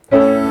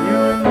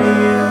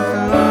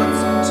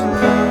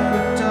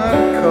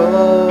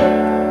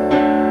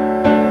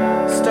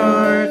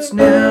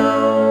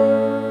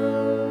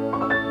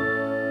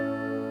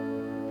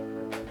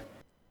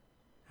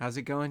How's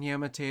it going,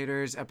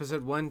 Yamitators?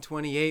 Episode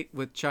 128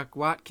 with Chuck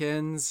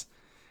Watkins.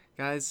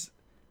 Guys,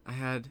 I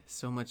had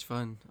so much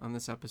fun on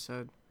this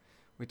episode.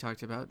 We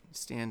talked about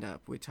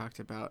stand-up. We talked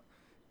about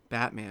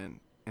Batman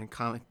and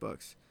comic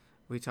books.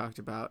 We talked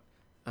about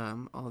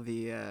all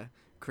the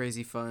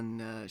crazy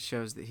fun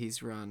shows that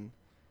he's run.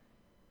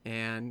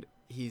 And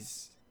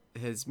his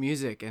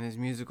music and his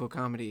musical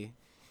comedy.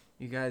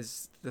 You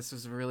guys, this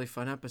was a really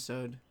fun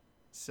episode.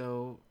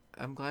 So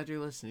I'm glad you're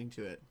listening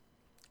to it.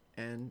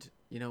 And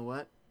you know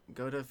what?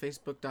 Go to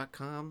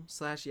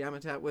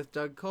facebook.com/Yamatat with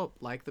Doug Culp.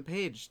 Like the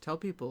page. Tell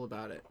people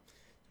about it.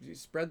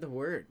 Spread the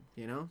word,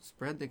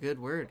 Spread the good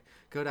word.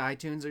 Go to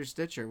iTunes or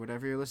Stitcher,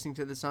 whatever you're listening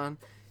to this on,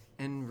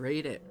 and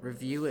rate it,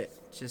 review it.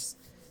 Just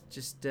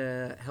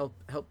help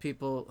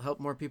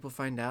more people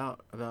find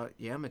out about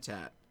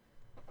Yamatat.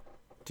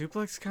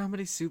 Duplex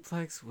Comedy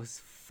Suplex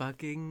was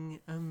fucking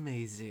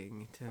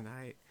amazing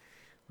tonight.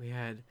 We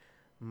had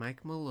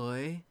Mike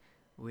Malloy,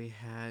 we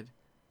had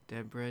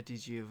Deborah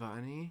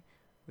DiGiovanni,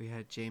 we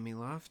had Jamie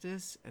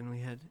Loftus, and we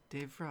had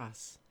Dave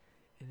Ross.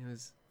 And it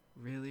was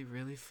really,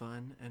 really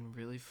fun and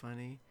really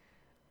funny.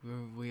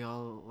 We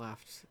all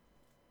laughed.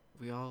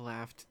 We all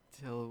laughed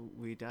till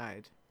we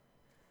died.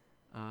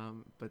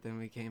 But then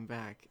we came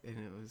back, and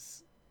it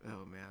was,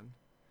 oh man.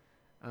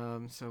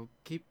 So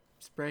keep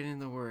spreading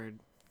the word.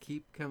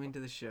 Keep coming to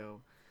the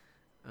show.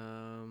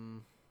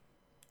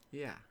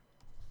 Yeah.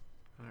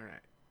 All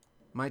right.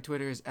 My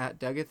Twitter is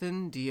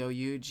 @Dougathan,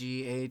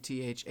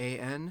 DOUGATHAN.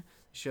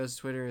 The show's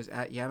Twitter is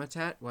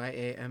 @Yamatat,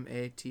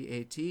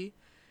 YAMATAT.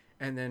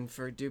 And then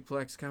for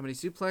Duplex Comedy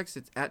Suplex,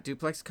 it's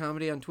 @Duplex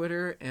Comedy on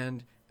Twitter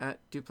and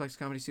 @Duplex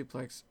Comedy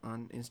Suplex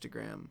on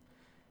Instagram.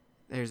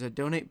 There's a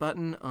donate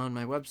button on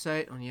my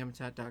website on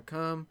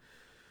yamatat.com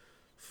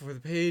for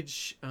the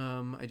page.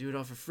 I do it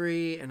all for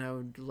free, and I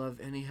would love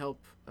any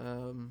help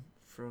from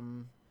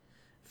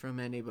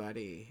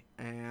anybody.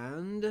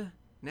 And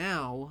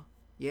now,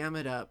 yam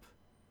it up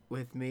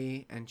with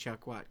me and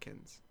Chuck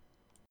Watkins.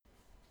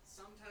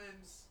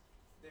 Sometimes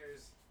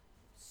there's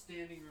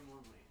standing room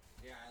only.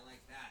 Yeah, I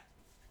like that.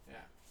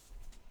 Yeah.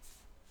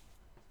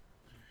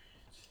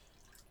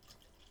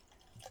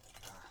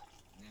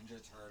 Ninja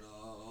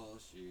Turtle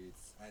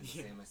sheets. I had the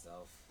same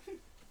myself. I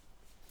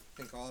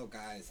think all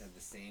guys have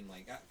the same,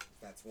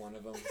 that's one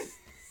of them.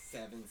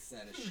 7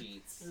 set of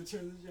sheets.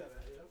 Return of the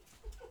Jedi, yep.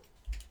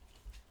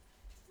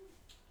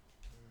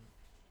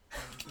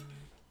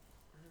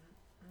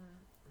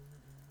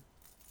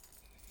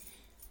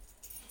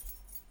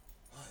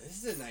 Oh,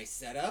 this is a nice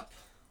setup.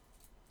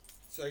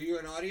 So are you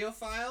an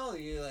audiophile? Are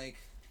you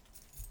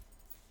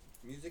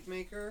music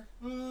maker?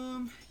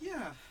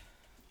 Yeah,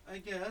 I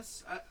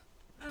guess. I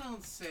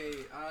don't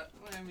say.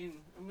 I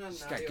mean, I'm not.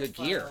 She's got good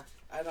gear.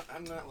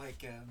 I'm not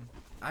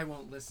I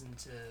won't listen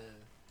to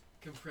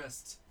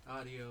compressed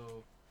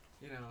audio,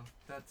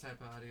 that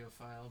type of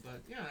audiophile.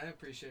 But yeah, I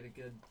appreciate a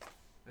good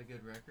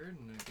record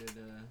and a good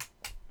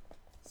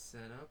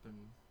setup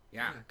and.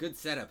 Yeah, good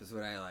setup is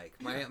what I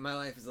like. My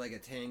life is like a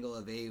tangle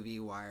of AV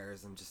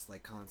wires. I'm just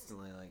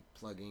constantly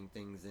plugging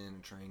things in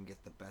and trying to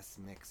get the best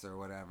mix or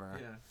whatever.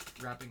 Yeah,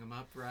 wrapping them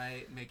up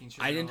right, making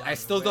sure. I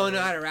still don't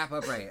know how to wrap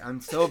up right.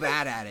 I'm so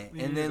bad at it.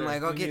 And then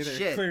I'll get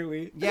shit.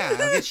 Clearly. Yeah,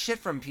 I'll get shit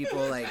from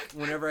people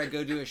whenever I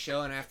go do a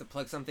show and I have to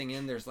plug something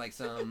in. There's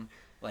some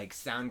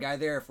sound guy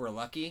there if we're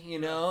lucky,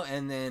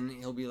 and then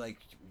he'll be like,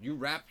 "You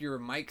wrap your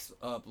mics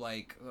up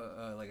like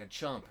a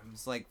chump." I'm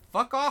just like,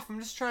 "Fuck off! I'm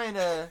just trying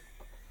to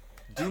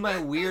do my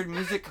weird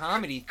music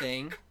comedy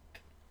thing."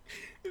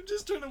 I'm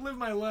just trying to live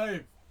my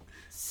life.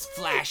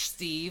 Flash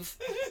Steve.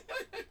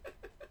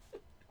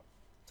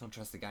 Don't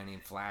trust a guy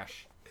named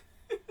Flash.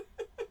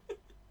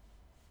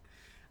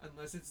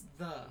 Unless it's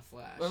the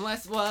Flash.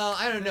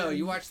 I don't know.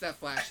 You watch that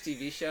Flash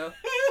TV show?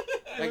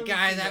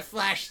 That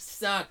Flash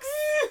sucks.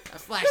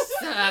 That Flash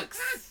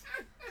sucks.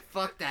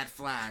 Fuck that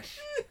Flash.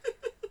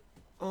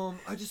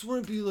 I just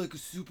want to be a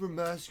super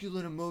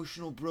masculine,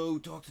 emotional bro who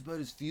talks about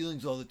his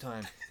feelings all the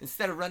time.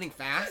 Instead of running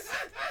fast.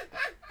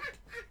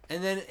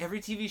 And then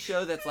every TV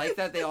show that's like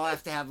that, they all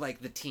have to have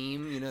the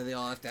team, they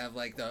all have to have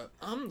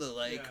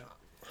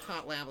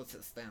hot lab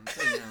assistant,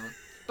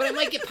 But I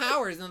might get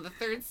powers in the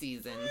 3rd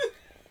season.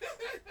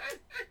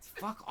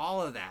 Fuck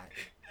all of that.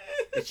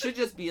 It should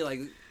just be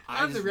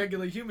I'm the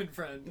regular human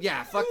friend.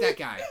 Yeah, fuck that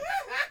guy.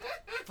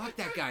 Fuck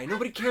that guy.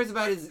 Nobody cares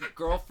about his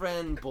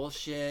girlfriend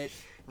bullshit.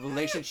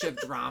 Relationship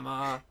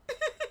drama.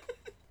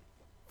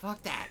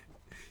 Fuck that.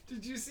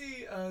 Did you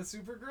see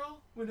Supergirl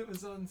when it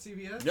was on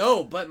CBS?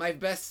 No, but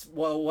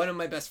one of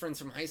my best friends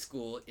from high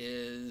school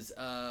is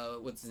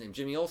what's his name?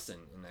 Jimmy Olsen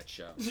in that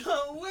show.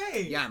 No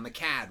way. Yeah,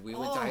 McCad. We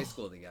went to high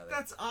school together.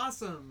 That's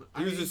awesome.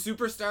 He was a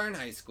superstar in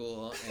high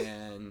school,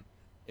 and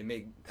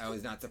I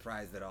was not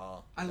surprised at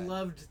all. I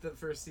loved the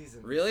first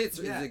season. Really? Is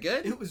it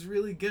good? It was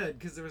really good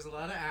because there was a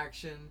lot of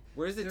action.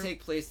 Where does it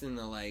take place in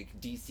the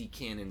DC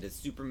canon? Does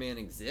Superman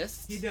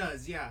exist? He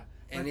does, yeah.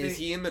 And is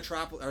he in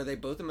Metropolis? Are they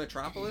both in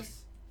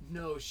Metropolis?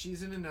 No,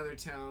 she's in another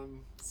town.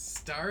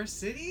 Star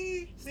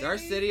City? Maybe? Star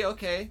City,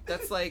 okay.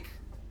 That's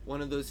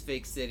one of those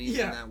fake cities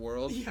in that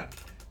world. Yeah.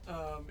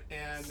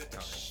 And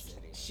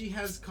she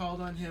has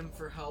called on him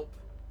for help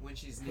when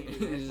she's needed.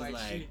 He's like,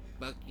 like,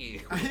 fuck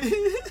you.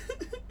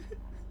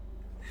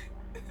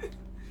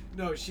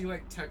 No, she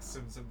like texts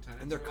him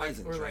sometimes. And they're Or, like-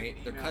 cousins, or, like, right?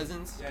 They're emails.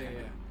 cousins?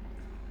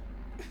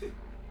 Yeah.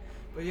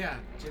 But yeah,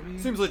 Jimmy.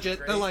 Seems legit.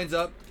 great. That lines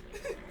up.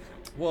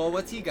 Well,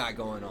 what's he got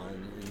going on?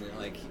 And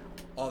like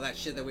all that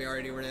shit that we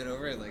already ran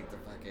over, like the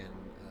fucking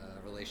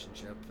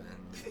relationship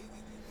and.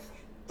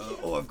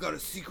 Oh, I've got a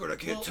secret I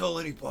can't tell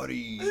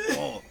anybody.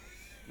 Oh,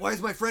 why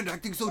is my friend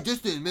acting so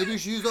distant? Maybe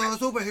she's a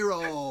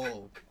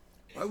superhero.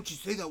 Why would she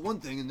say that one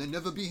thing and then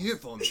never be here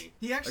for me?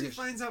 He actually guess-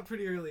 finds out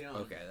pretty early on.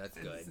 Okay, that's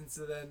And, good. and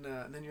so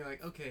then you're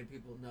like, okay,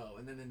 people know,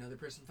 and then another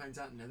person finds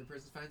out, another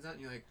person finds out,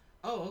 and you're like,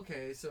 oh,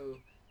 okay, so.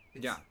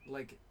 It's Yeah.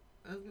 Like.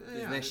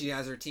 And then she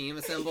has her team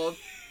assembled.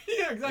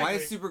 Yeah, exactly. Why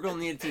does Supergirl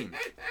need a team?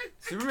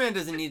 Superman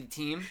doesn't need a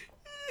team.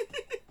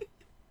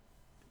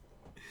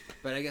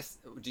 But I guess,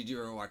 did you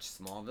ever watch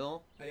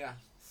Smallville? Yeah.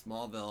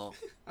 Smallville.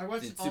 I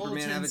watched Did all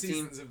Superman 10 have a team?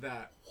 seasons of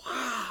that.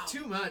 Wow.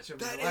 Too much of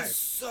That my life. is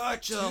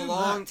such a Too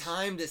long much.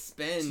 time to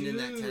spend in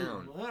that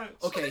town. Too much.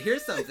 Okay,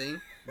 here's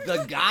something.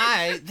 The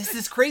guy, this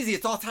is crazy.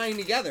 It's all tying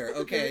together.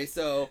 Okay,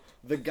 so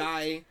the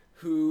guy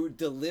who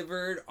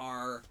delivered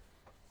our,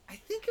 I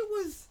think it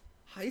was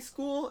high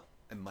school.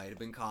 It might have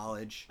been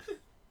college.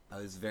 I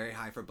was very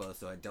high for both,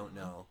 so I don't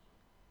know.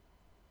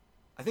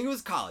 I think it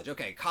was college.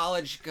 Okay,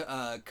 college.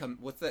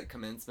 What's that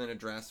commencement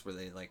address where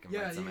they like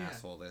invite Yeah, some yeah.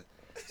 asshole to?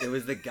 It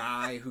was the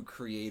guy who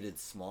created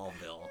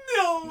Smallville.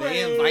 No way.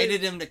 They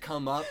invited him to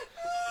come up,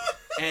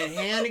 and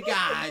hand to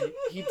God,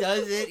 he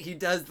does it. He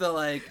does the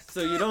like.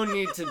 So you don't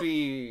need to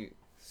be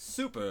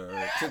super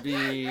to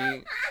be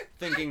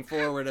thinking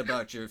forward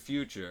about your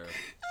future.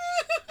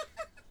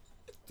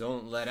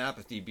 Don't let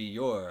apathy be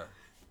your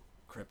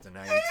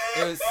kryptonite.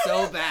 It was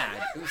so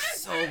bad. It was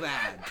so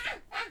bad.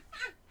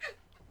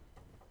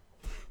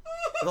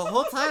 The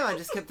whole time I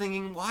just kept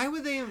thinking, why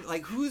would they,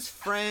 like, whose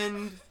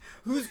friend,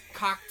 whose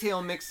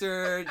cocktail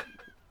mixer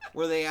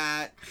were they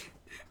at?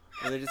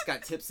 Where they just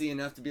got tipsy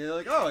enough to be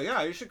like, oh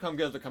yeah, you should come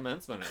get the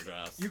commencement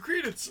address. You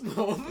created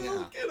Smallville?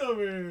 Yeah. Get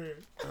over here.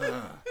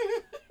 Ugh.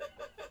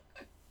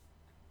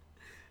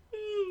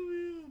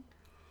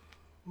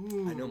 Oh,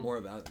 man. I know more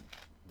about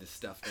this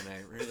stuff than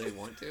I really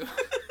want to.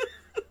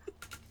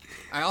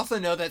 I also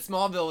know that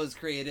Smallville was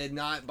created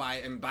not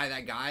by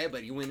that guy,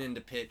 but he went in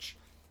to pitch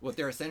what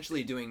they're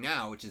essentially doing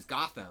now, which is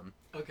Gotham.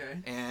 Okay.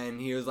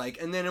 And he was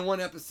like, and then in one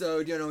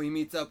episode, you know, he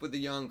meets up with the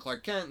young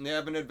Clark Kent, and they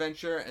have an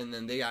adventure, and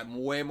then they got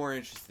way more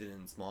interested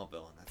in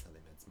Smallville, and that's how they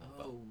made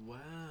Smallville. Oh, wow.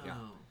 Yeah.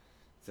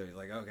 So he's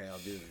like, okay, I'll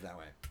do this that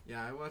way.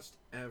 Yeah, I watched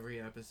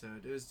every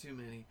episode. It was too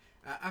many.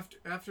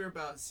 After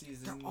about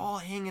season. They're all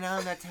hanging out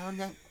in that town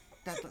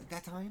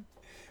that time?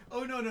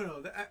 Oh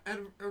no. At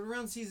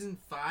around season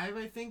 5,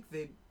 I think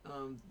they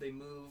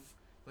move,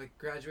 like,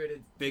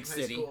 graduated Big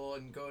from city. high school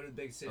and go to the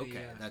big city. Okay,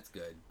 Yeah. that's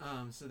good.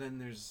 So then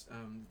there's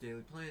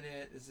Daily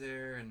Planet is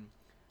there, and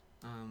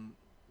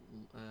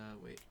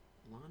wait,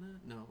 Lana?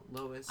 No,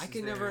 Lois. I is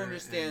can never there,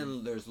 understand.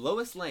 and- There's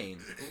Lois Lane,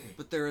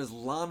 but there is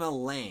Lana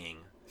Lang,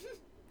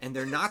 and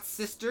they're not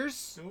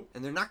sisters, Nope.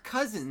 and they're not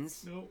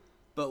cousins. Nope.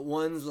 But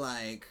one's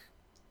like,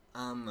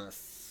 I'm a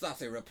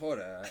saucy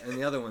reporter, and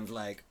the other one's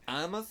like,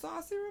 I'm a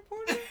saucy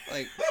reporter.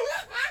 Like,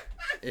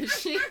 is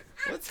she?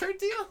 What's her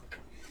deal?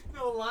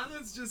 No,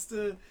 Lana's just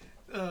a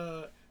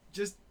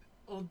just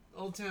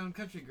old town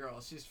country girl.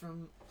 She's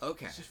from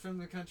Okay. she's from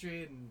the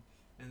country, and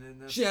then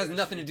that's She has where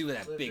nothing to do with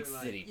that lived big her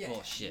life. city Yeah,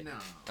 bullshit. No.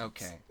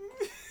 Okay.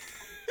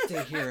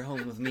 Stay here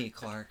home with me,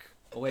 Clark.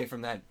 Away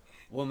from that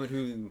woman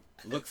who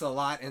looks a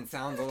lot and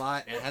sounds a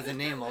lot and has a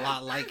name a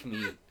lot like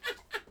me.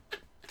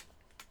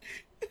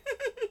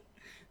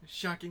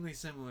 Shockingly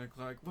similar,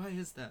 Clark. Why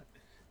is that?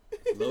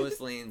 Lois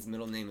Lane's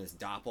middle name is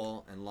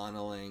Doppel, and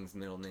Lana Lang's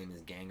middle name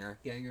is Ganger.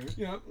 Ganger.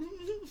 Yeah.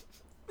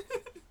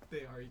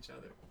 They are each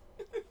other.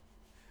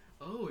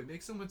 Oh, it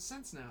makes so much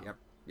sense now.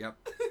 Yep.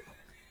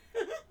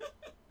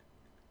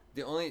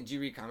 Do you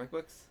read comic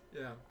books?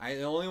 Yeah.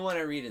 The only one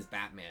I read is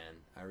Batman.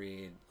 I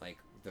read like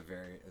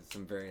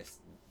some various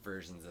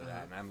versions of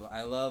that, and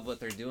I love what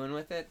they're doing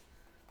with it.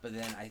 But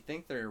then I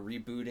think they're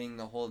rebooting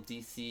the whole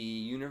DC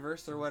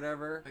universe or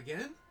whatever.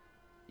 Again?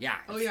 Yeah.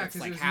 Oh yeah, it's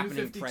because like it was happening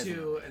New 52,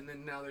 presently. and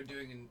then now they're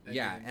doing an.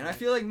 Yeah, again, and I right?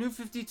 feel like New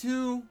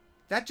 52,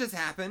 that just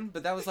happened,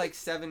 but that was like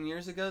 7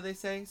 years ago, they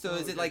say. So Oh,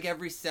 is it okay. like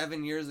every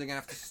 7 years they're gonna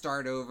have to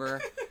start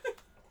over? I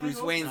Bruce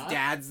hope Wayne's not.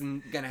 dad's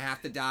gonna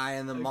have to die,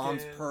 and the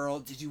mom's Again. Pearl.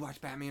 Did you watch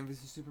Batman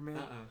vs Superman?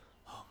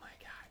 Oh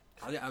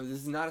my god! This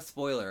is not a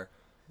spoiler,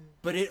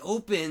 but it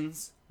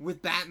opens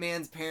with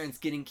Batman's parents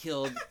getting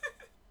killed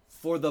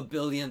for the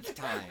billionth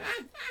time.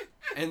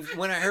 And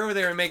when I heard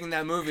they were making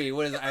that movie,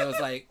 I was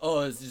like, oh,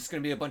 it's just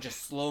gonna be a bunch of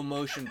slow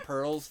motion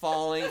pearls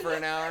falling for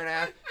an hour and a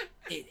half.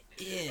 It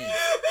is.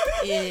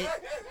 It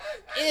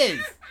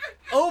is.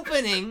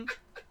 Opening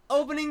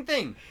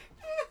thing.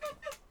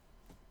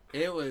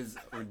 It was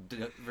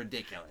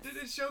ridiculous. Did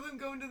it show them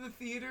going to the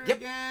theater Yep.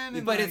 again?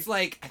 And But it's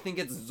like, I think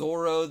it's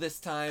Zorro this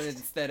time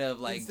instead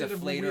of like Instead of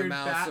Deflator weird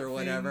Mouse bat or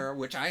whatever,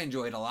 which I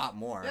enjoyed a lot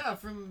more. yeah,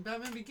 from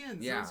Batman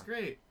Begins. Yeah. That was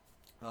great.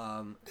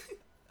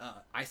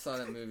 I saw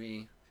that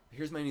movie.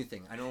 Here's my new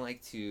thing. I don't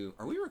like to.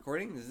 Are we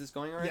recording? Is this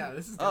going already? Yeah,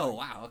 this is Oh going.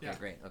 wow. Okay, Yeah.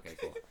 great. Okay,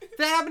 cool.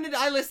 That happened.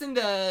 I listened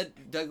to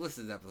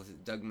Douglas's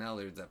episode, Doug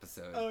Mallard's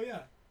episode. Oh yeah.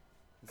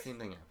 The same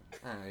thing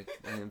happened.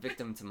 I'm a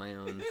victim to my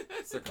own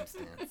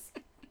circumstance.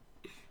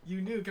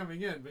 You knew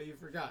coming in, but you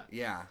forgot.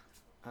 Yeah.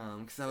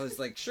 Because I was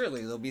like, surely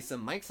there'll be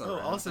some mics Oh,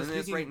 around. also and then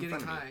it's speaking right of in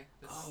getting front of me. high.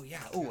 this- Oh yeah.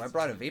 this Oh, guy's I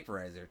brought a something.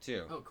 vaporizer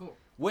too. Oh cool.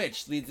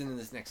 Which leads into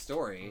this next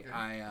story.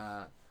 Okay.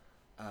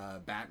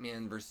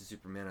 Batman versus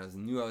Superman.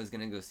 Knew I was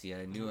gonna go see it.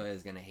 I knew I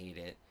was gonna hate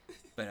it,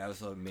 but I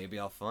was like, maybe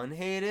I'll fun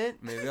hate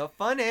it. Maybe I'll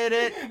fun hate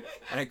it.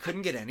 And I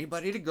couldn't get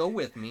anybody to go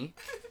with me,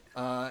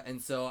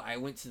 and so I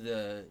went to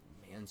the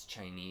Man's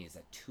Chinese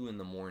at 2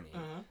 a.m. Uh-huh.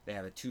 They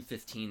have a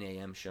 2:15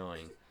 a.m.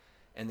 showing,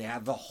 and they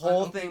have the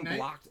whole opening thing night?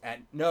 blocked at.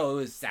 No, it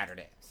was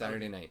Saturday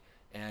night.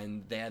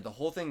 And they had the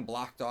whole thing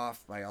blocked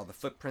off by all the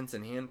footprints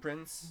and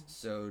handprints,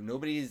 so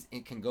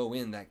it can go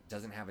in that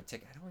doesn't have a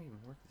ticket. I don't even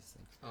work this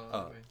thing. Oh.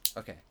 Oh.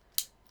 Okay.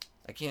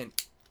 I can't.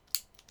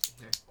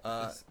 Here.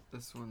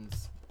 This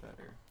one's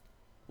better.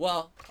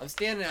 Well, I'm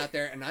standing out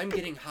there and I'm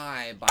getting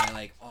high by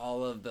like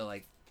all of the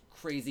like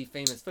crazy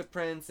famous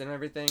footprints and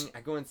everything. I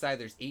go inside.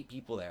 There's 8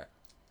 people there,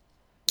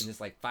 in this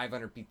like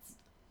 500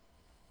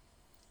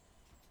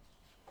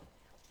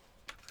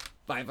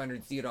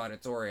 seat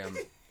auditorium.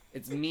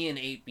 It's me and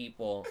 8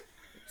 people.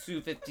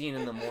 2:15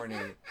 in the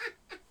morning.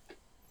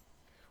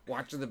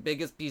 Watching the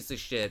biggest piece of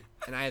shit,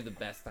 and I had the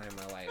best time of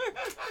my life.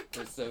 It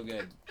was so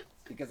good.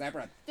 Because I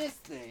brought this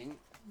thing,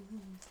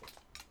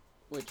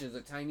 which is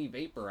a tiny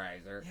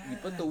vaporizer. You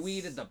put the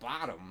weed at the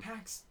bottom.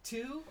 PAX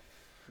 2?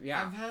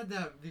 Yeah. I've had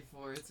that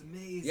before. It's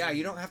amazing. Yeah,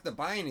 you don't have to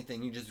buy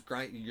anything. You just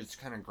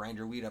kind of grind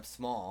your weed up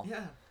small.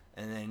 Yeah.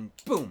 And then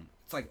boom.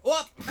 It's like,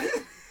 whoop!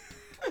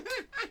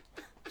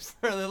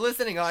 For the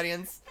listening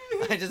audience,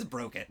 I just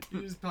broke it.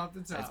 You just pop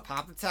the top. Let's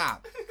pop the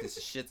top. Because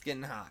the shit's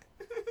getting hot.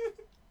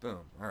 Boom.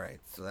 Alright,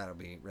 so that'll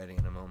be ready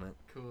in a moment.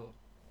 Cool.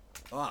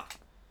 Ah,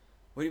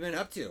 what have you been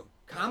up to?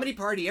 Comedy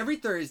party every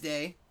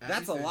Thursday.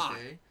 That's a lot.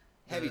 Thursday.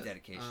 Heavy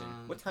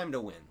dedication. What time to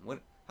win?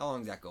 How long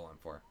does that go on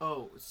for?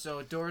 Oh,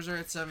 so doors are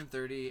at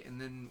 7:30, and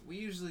then we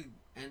usually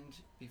end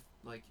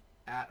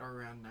at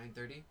or around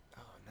 9:30.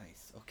 Oh,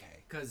 nice.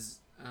 Okay. Cause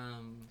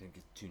Didn't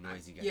get too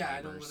noisy. Got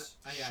I don't want neighbors.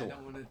 I Sure.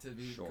 don't want it to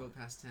be Sure. go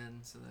past 10.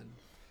 So then,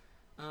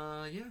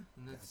 yeah, and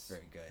That's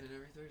very good. been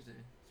every Thursday.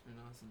 It's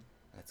been awesome.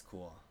 That's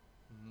cool.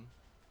 Mm-hmm.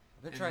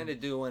 I've been And trying then-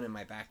 to do one in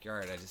my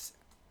backyard.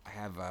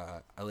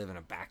 I live in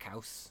a back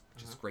house,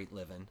 which is Uh-huh. great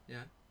living.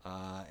 Yeah.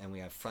 And we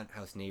have front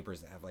house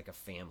neighbors that have like a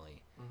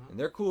family, Uh-huh. and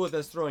they're cool with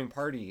us throwing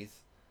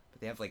parties,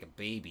 but they have like a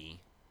baby,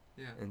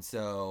 Yeah. and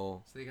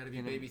so So they got to be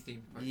you know, baby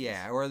themed.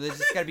 yeah, or they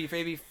just gotta be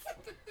baby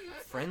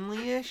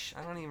friendly-ish.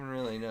 I don't even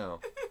really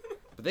know,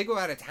 but they go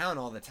out of town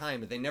all the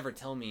time, but they never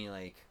tell me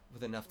like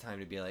with enough time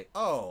to be like,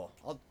 oh,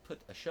 I'll put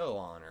a show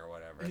on or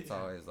whatever. It's Yeah.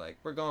 always like,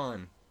 we're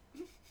gone.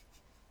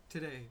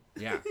 Today.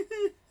 Yeah.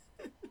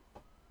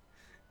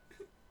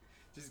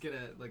 Just get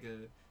a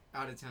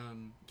out of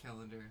town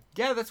calendar.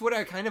 Yeah, that's what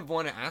I kind of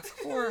want to ask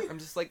for. I'm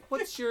just like,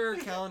 what's your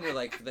calendar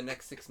like for the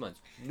next 6 months?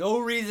 No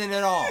reason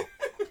at all.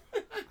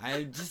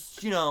 I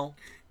just,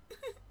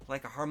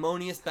 like a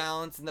harmonious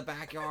balance in the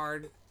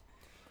backyard.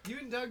 You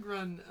and Doug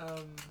run.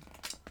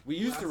 We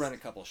used to run a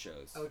couple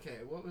shows. Okay,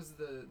 what was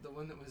the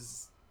one that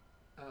was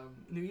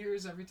New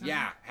Year's every time?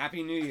 Yeah,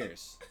 Happy New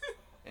Year's.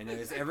 And it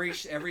was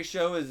every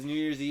show is New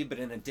Year's Eve, but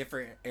in a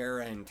different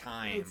era and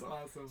time. That's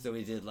awesome. So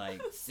we did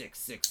like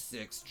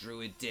 666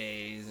 Druid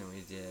Days, and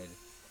we did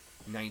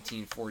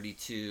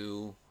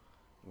 1942.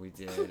 We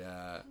did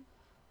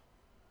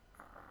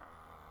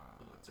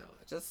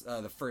just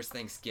the first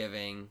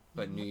Thanksgiving,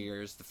 but New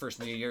Year's, the first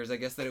New Year's, I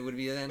guess that it would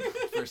be then.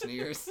 First New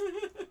Year's,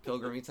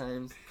 Pilgrimage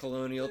times,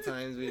 colonial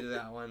times. We did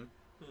that one.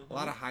 A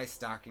lot of high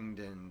stockinged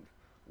and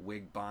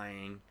wig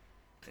buying,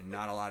 and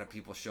not a lot of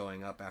people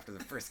showing up after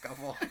the first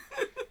couple.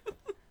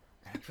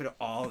 I put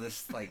all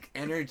this like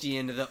energy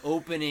into the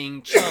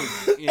opening chunk,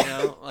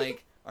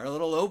 like our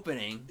little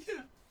opening.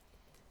 Yeah.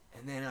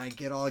 And then I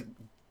get all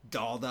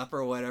dolled up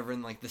or whatever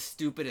in like the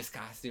stupidest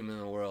costume in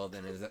the world,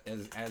 and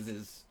as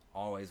is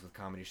always with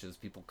comedy shows,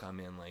 people come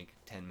in like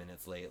 10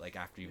 minutes late, like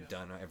after you've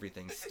done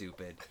everything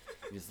stupid.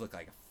 You just look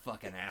like a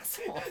fucking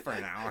asshole for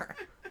an hour.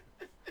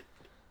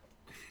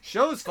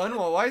 Show's fun.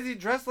 Well, why is he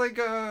dressed like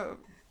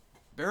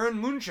Baron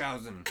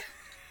Munchausen?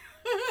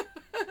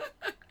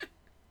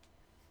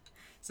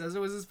 Says it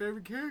was his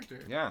favorite character.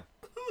 Yeah.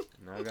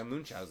 Now I've got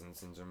Munchausen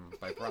syndrome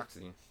by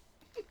proxy.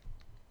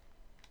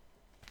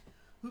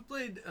 Who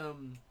played?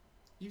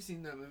 You've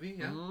seen that movie,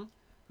 yeah? Mhm.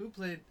 Who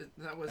played?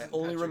 That was. I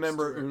only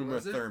remember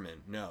Uma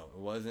Thurman. No, it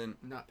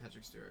wasn't. Not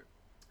Patrick Stewart.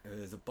 It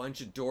was a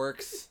bunch of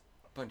dorks,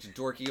 a bunch of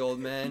dorky old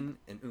men,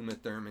 and Uma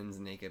Thurman's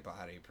naked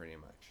body, pretty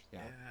much.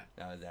 Yeah,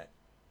 that was it.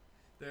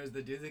 There's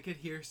the dude that could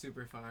hear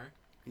super far.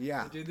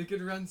 Yeah. The dude that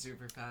could run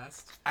super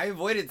fast. I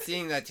avoided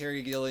seeing that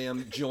Terry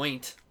Gilliam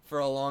joint for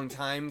a long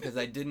time because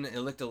it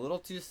looked a little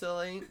too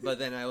silly. But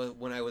then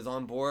when I was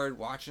on board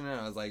watching it,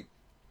 I was like,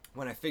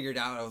 when I figured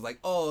out, I was like,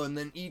 oh, and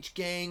then each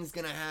gang's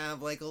gonna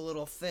have like a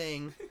little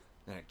thing.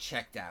 Then I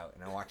checked out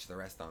and I watched the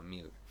rest on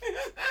mute.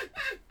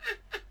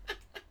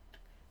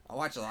 I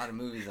watch a lot of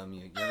movies on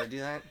mute. You ever do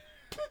that?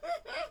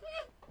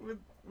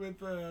 With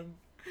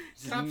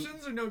Just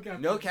captions or no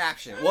captions? No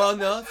caption. Well,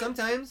 no.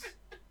 Sometimes.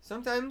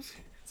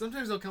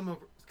 Sometimes they'll come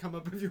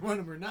up if you want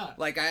them or not.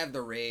 Like I have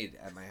The Raid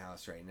at my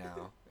house right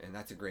now, and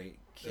that's a great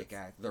kick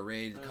act. The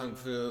Raid, kung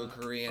fu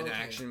Korean okay.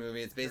 action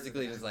movie. It's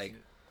basically just like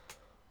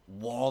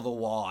wall to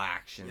wall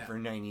action Yeah. for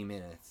 90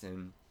 minutes,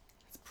 and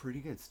it's a pretty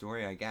good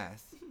story, I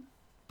guess.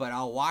 But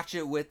I'll watch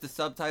it with the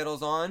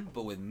subtitles on,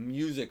 but with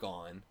music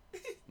on,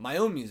 my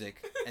own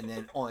music, and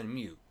then on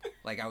mute,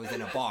 like I was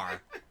in a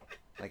bar,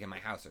 like in my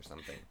house or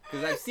something.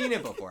 Because I've seen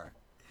it before.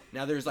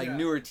 Now there's like Yeah.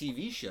 newer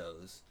TV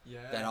shows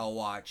Yeah. that I'll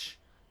watch,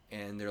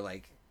 and they're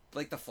like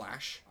The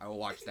Flash. I will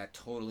watch that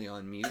totally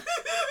on mute.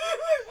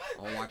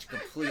 I'll watch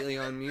completely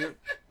on mute.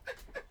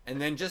 And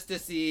then just to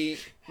see,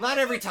 not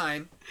every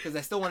time, because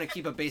I still want to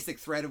keep a basic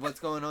thread of what's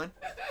going on.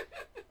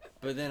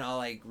 But then I'll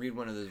like read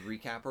one of those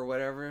recap or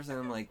whatever's, and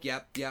I'm like,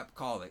 yep,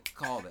 called it,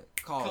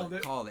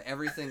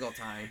 every single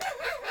time.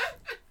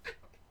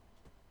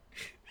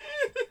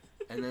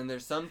 And then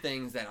there's some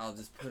things that I'll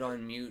just put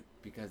on mute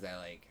because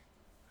I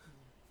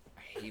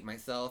hate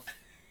myself,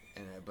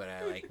 but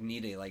I like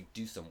need to like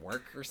do some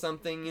work or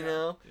something, you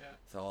know. Yeah.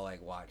 So I'll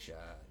like watch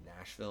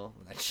Nashville.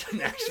 That show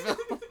Nashville.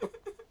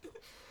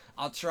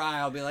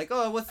 I'll be like,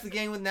 oh, what's the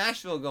gang with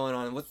Nashville going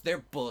on? What's their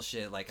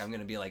bullshit? Like I'm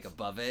gonna be like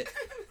above it,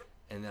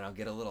 and then I'll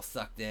get a little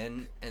sucked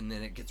in, and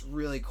then it gets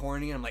really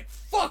corny, and I'm like,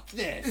 fuck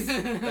this!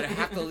 But I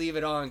have to leave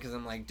it on because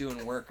I'm like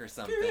doing work or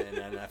something,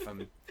 and if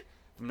I'm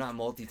not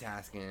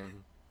multitasking,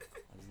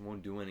 I just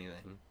won't do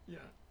anything. Yeah.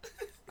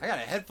 I got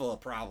a head full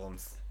of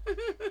problems.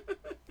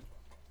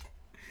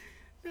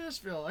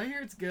 Nashville. I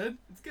hear it's good.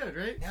 It's good,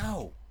 right?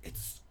 No,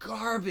 it's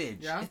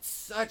garbage. Yeah? It's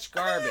such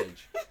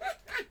garbage.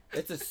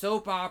 It's a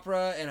soap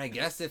opera, and I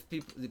guess if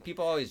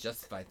people always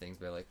justify things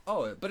by like,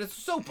 oh, but it's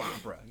a soap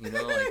opera, you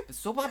know, like the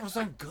soap operas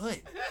aren't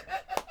good.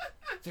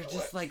 They're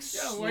just like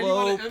Why do you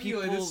want slow to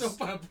emulate a people's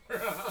soap opera?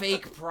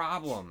 fake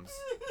problems.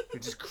 They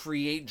just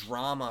create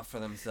drama for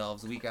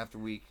themselves week after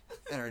week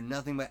and are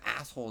nothing but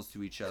assholes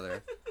to each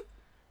other.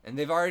 And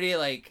they've already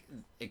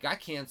it got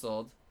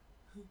canceled.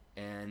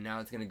 And now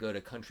it's gonna go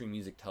to country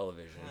music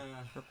television.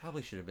 Or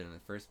probably should have been in the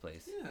first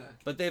place. Yeah.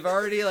 But they've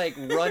already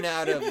run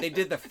out of. They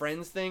did the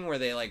Friends thing where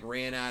they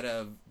ran out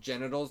of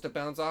genitals to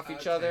bounce off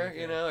each other.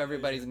 Okay. You know,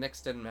 everybody's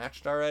mixed and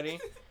matched already,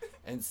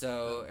 and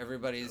so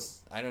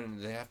everybody's. I don't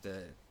know. They have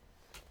to.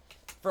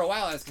 For a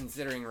while, I was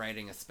considering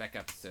writing a spec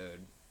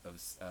episode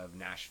of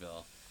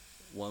Nashville,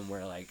 one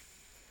where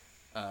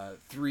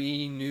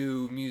 3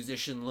 new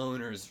musician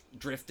loners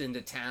drift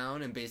into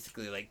town and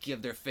basically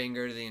give their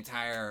finger to the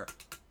entire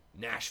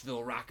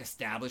Nashville rock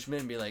establishment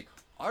and be like,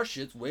 our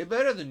shit's way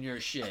better than your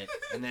shit,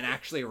 and then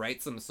actually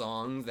write some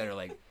songs that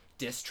are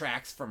diss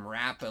tracks from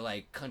rap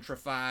but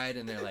countrified,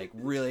 and they're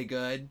really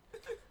good,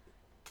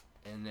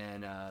 and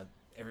then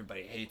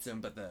everybody hates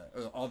them, but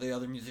all the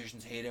other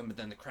musicians hate him, but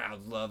then the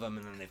crowds love them,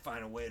 and then they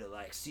find a way to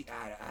see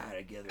eye to eye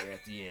together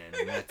at the end,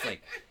 and that's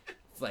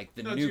it's like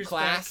the That's new your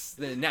class,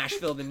 the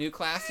Nashville, the new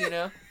class, you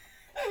know.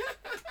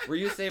 Were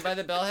you Saved by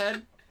the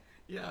Bellhead?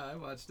 Yeah, I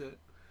watched it.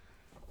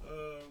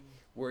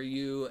 Were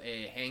you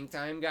a Hang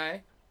Time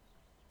guy?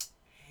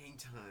 Hang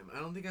Time. I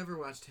don't think I ever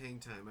watched Hang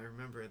Time. I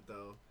remember it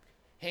though.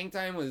 Hang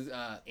Time was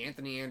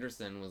Anthony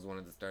Anderson was one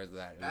of the stars of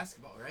that. It was-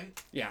 Basketball,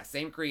 right? yeah,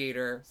 same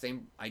creator,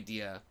 same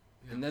idea.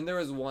 Yeah. And then there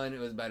was one. It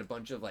was about a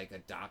bunch of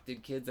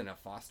adopted kids in a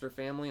foster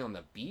family on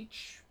the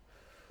beach.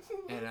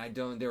 And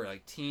they were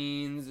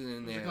teens,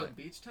 and Was they it called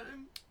Beach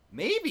Time?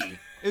 maybe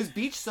it was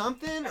beach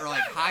something or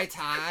high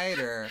tide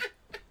or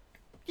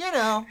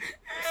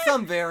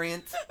some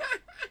variant.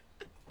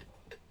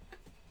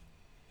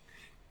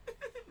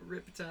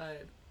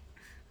 Riptide.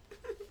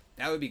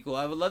 That would be cool.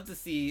 I would love to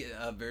see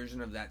a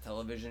version of that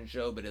television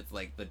show, but it's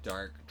the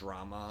dark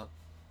drama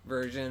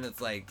version.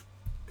 It's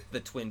the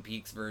Twin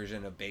Peaks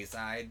version of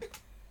Bayside,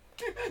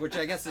 which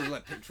I guess is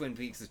what Twin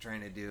Peaks is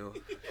trying to do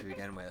to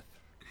begin with.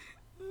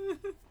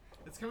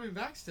 It's coming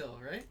back still,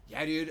 right?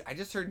 Yeah, dude. I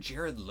just heard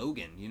Jared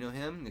Logan. You know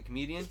him, the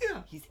comedian?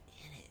 Yeah. He's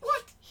in it.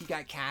 What? He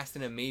got cast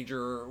in a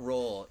major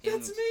role.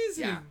 That's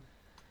amazing. Yeah.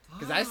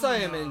 Because I saw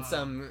him in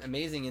some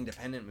amazing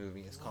independent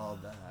movie. It's called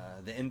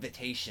The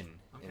Invitation.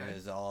 And Okay. it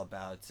was all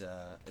about,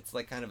 it's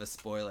kind of a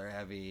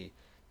spoiler-heavy,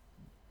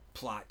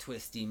 plot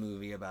twisty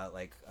movie about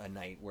a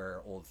night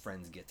where old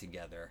friends get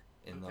together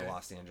in the Okay.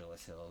 Los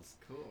Angeles hills.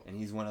 Cool. And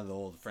he's one of the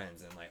old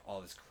friends, and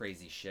all this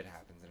crazy shit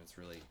happens, and it's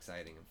really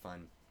exciting and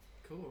fun.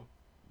 Cool.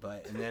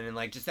 But and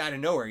then just out of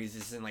nowhere, he's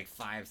just in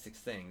 5, 6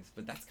 things.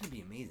 But that's gonna be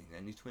amazing.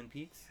 That new Twin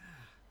Peaks.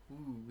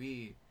 Ooh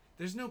wee.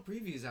 There's no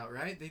previews out,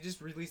 right? They just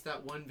released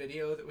that one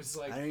video that was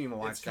I didn't even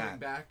watch it's coming that.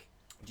 back.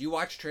 Do you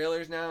watch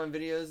trailers now and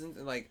videos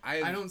and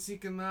I don't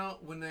seek them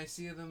out when I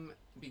see them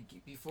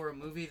before a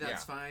movie.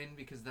 That's Yeah. fine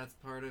because that's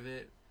part of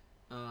it.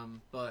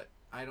 But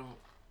I don't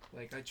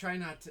I try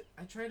not to.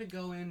 I try to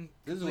go in.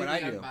 This is what I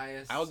do.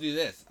 Unbiased. I'll do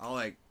this.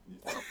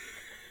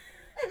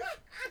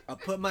 I'll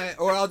put my,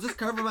 or I'll just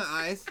cover my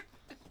eyes,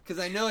 because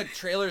I know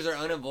trailers are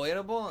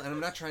unavoidable, and I'm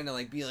not trying to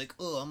like be like,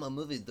 oh, I'm a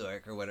movie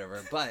dork or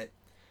whatever, but.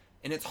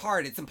 And it's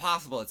hard. It's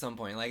impossible at some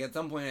point. Like, at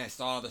some point, I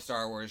saw the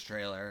Star Wars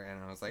trailer,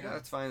 and I was like, oh,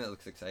 that's fine. That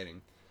looks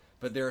exciting.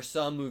 But there are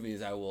some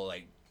movies I will,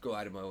 like, go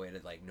out of my way to,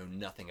 like, know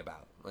nothing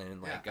about.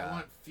 And, like, I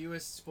want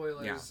fewest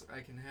spoilers I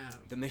can have.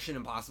 The Mission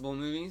Impossible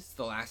movies,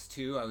 the last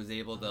two, I was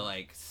able to,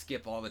 like,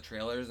 skip all the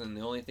trailers, and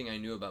the only thing I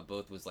knew about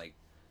both was, like,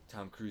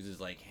 Tom Cruise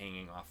is, like,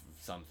 hanging off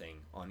of something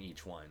on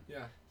each one.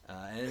 Yeah.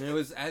 And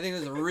I think it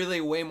was a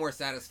really way more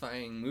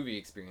satisfying movie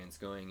experience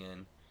going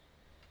in.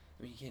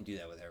 I mean, you can't do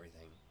that with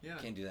everything. Yeah. You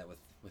can't do that with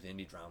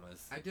indie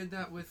dramas. I did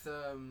that with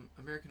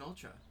American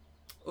Ultra.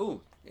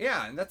 Oh,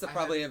 yeah, and that's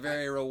probably a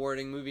very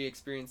rewarding movie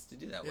experience to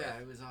do that with. Yeah,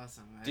 it was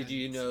awesome. Did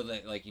you know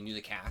that, like, you knew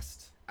the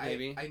cast,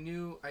 maybe? I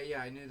knew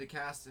the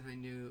cast, and I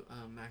knew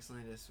Max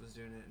Landis was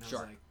doing it, and I was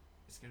like,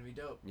 it's going to be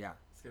dope. Yeah.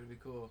 It's going to be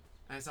cool.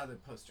 And I saw the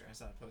poster. I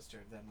saw a poster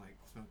of them, like,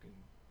 smoking.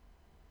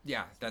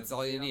 Yeah, that's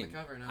all you need. On the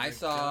cover, and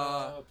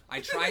I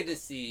tried to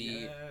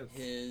see Yes.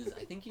 his,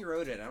 I think he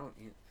wrote it. I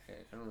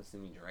don't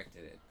assume he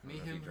directed it. Me,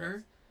 him,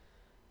 her?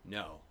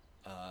 No.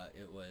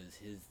 It was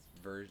his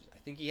version. I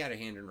think he had a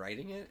hand in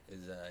writing it.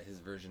 Is his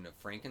version of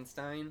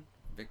Frankenstein,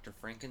 Victor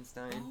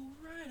Frankenstein. Oh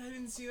right, I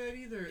didn't see that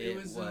either. It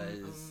was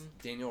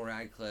Daniel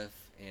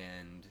Radcliffe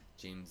and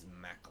James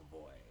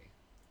McAvoy.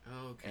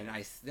 Oh, okay.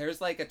 And there's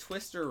like a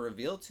twist or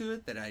reveal to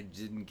it that I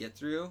didn't get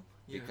through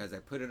because I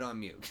put it on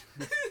mute,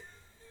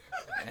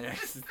 and I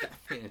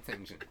stopped paying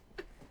attention.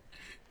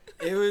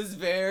 It was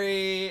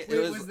very.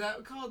 Wait, was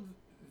that called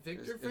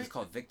Victor? It was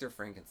called Victor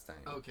Frankenstein.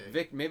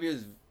 Okay. Maybe it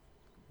was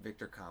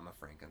Victor,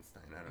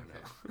 Frankenstein. I don't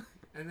know.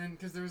 And then,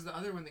 because there was the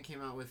other one that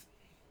came out with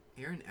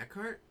Aaron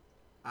Eckhart.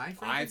 I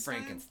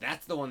Frankenstein.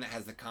 That's the one that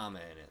has the comma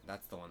in it.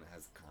 That's the one that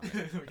has the comma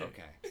in it.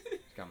 Okay.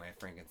 Got my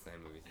Frankenstein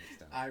movies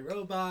mixed up. I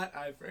Robot.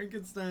 I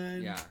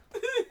Frankenstein. Yeah.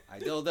 I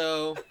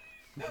Dildo.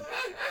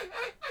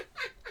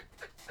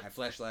 I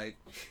Fleshlight.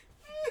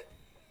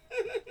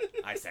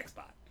 I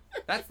Sexbot.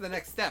 That's the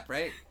next step,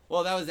 right?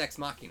 Well, that was Ex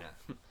Machina.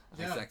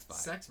 Yeah. Sexbot.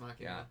 Sex Machina.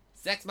 Yeah.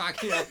 Sex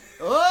Machina.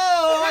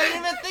 Oh, I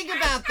didn't even think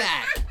about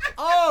that.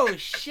 Oh,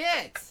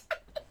 shit.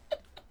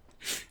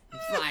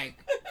 It's like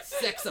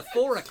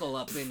sexaphorical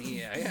up in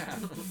here. Yeah.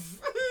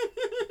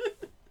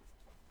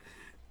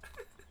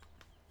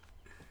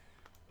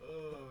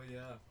 Oh, yeah.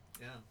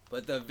 Yeah.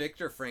 But the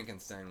Victor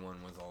Frankenstein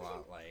one was a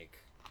lot like,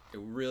 it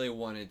really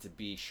wanted to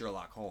be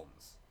Sherlock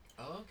Holmes.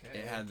 Oh, okay.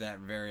 It had that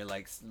very,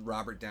 like,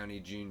 Robert Downey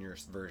Jr.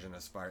 version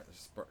of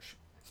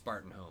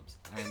Spartan Holmes.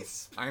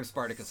 I am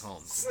Spartacus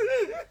Holmes.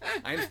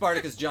 I am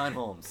Spartacus John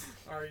Holmes.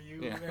 Are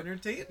you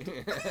entertained?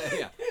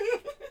 Yeah.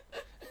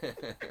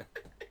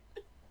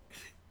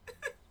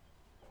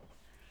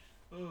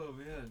 Oh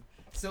man.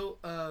 So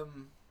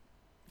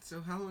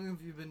how long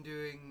have you been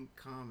doing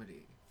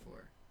comedy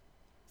for?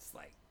 It's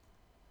like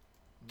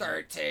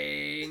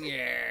 13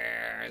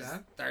 years. Yeah?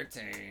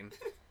 13.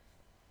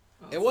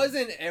 Awesome. It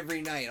wasn't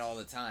every night all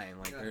the time.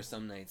 Like, there's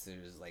some nights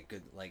it was like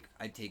good. Like,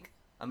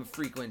 I'm a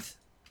frequent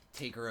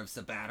taker of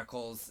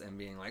sabbaticals and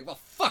being like, well,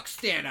 fuck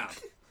stand up.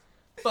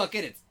 Fuck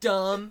it, it's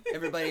dumb.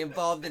 Everybody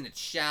involved in it's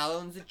shallow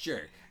and's a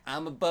jerk.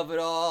 I'm above it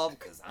all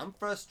because I'm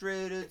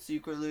frustrated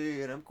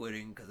secretly and I'm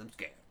quitting because I'm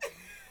scared.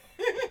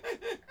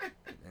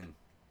 And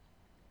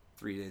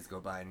 3 days go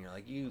by and you're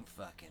like, you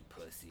fucking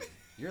pussy.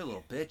 You're a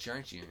little bitch,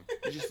 aren't you?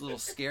 You're just a little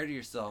scared of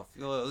yourself.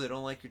 Oh, they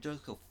don't like your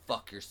jokes? Go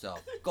fuck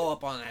yourself. Go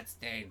up on that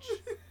stage.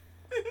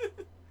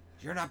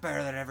 You're not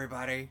better than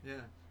everybody. Yeah.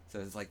 So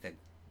it's like that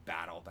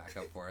battle back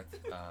and forth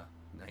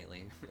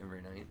nightly,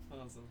 every night.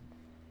 Awesome.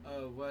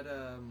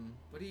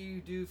 What do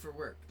you do for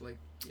work? Like,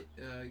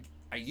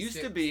 I used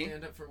to be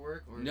stand up for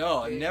work. Or no,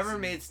 I've never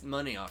made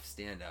money off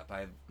stand up.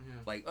 I've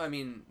Yeah. I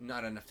mean,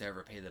 not enough to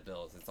ever pay the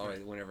bills. It's always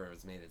whenever it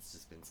was made, it's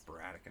just been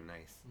sporadic and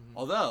nice. Mhm.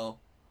 Although,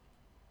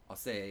 I'll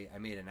say I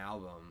made an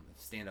album,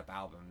 a stand up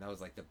album. That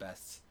was like the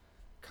best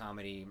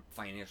comedy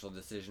financial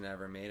decision I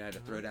ever made. I had to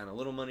throw down a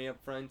little money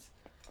up front,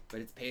 but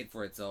it's paid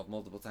for itself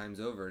multiple times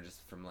over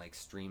just from like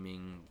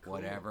streaming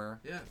whatever.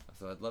 Yeah.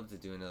 So I'd love to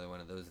do another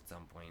one of those at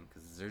some point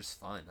because there's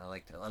fun.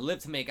 I live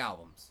to make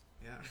albums,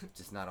 Yeah.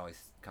 just not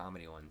always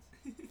comedy ones.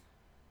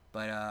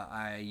 But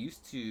I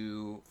used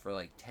to, for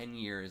like 10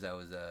 years, I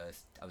was a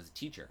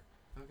teacher.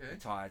 Okay. I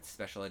taught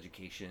special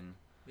education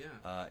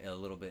Yeah. a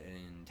little bit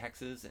in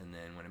Texas, and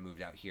then when I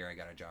moved out here, I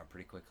got a job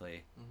pretty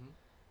quickly. Mhm.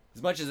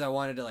 As much as I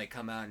wanted to like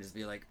come out and just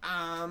be like,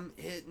 I'm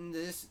hitting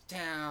this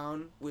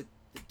town with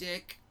the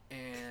dick,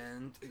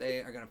 and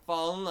they are gonna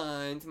fall in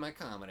line to my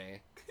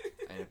comedy,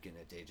 I ended up getting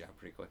a day job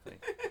pretty quickly.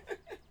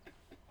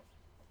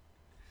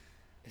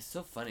 It's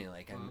so funny.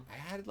 Like I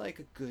had like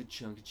a good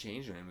chunk of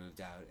change when I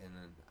moved out, and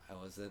then I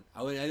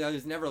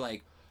was never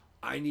like,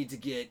 I need to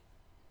get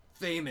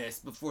famous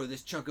before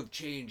this chunk of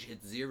change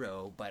hits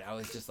zero. But I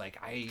was just like,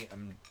 I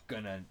am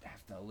gonna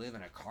have to live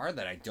in a car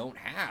that I don't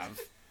have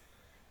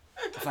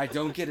if I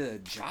don't get a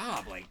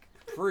job like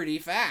pretty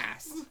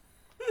fast.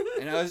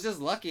 And I was just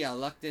lucky. I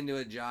lucked into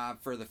a job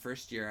for the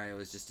first year. I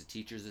was just a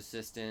teacher's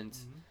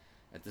assistant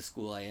at the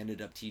school I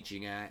ended up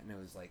teaching at, and it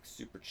was like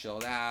super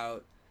chilled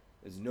out.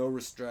 There's no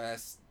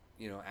stress.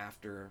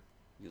 after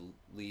you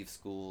leave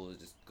school,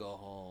 just go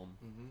home.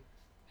 Mm-hmm.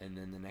 And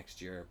then the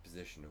next year, a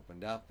position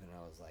opened up, and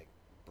I was like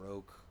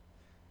broke.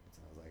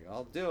 So I was like,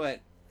 I'll do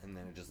it. And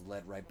then it just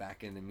led right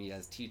back into me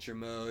as teacher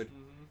mode.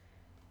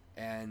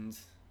 Mm-hmm. And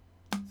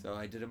so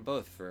I did them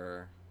both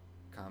for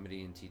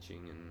comedy and teaching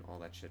and all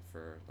that shit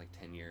for like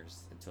 10 years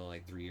until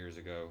like 2 years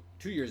ago,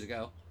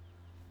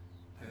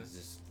 I was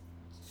just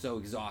so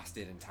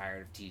exhausted and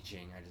tired of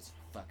teaching. I just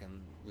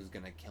fucking was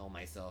gonna kill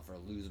myself or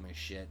lose my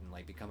shit and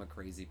like become a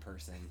crazy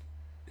person.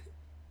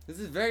 This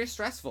is very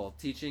stressful,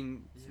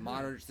 teaching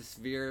moderate to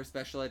severe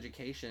special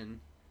education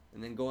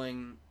and then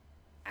going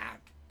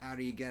how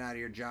do you get out of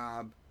your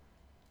job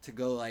to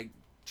go like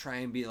try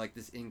and be like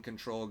this in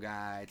control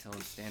guy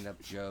telling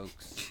stand-up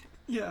jokes.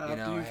 Yeah, You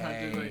know, you've had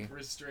hey. to like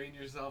restrain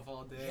yourself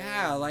all day.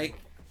 Yeah, like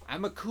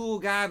I'm a cool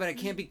guy, but I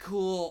can't be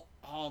cool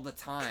all the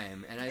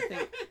time. And I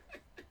think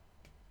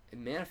it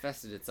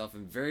manifested itself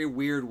in very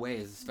weird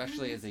ways,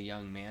 especially as a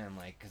young man,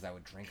 like, because I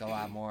would drink a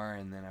lot more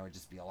and then I would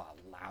just be a lot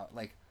loud.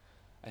 Like,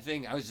 I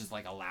think I was just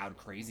like a loud,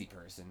 crazy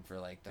person for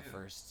like the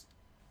first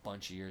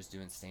bunch of years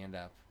doing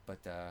stand-up. But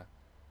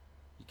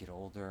you get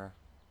older,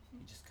 you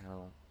just kind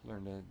of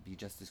learn to be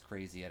just as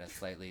crazy at a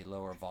slightly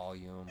lower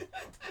volume.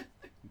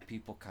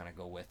 People kind of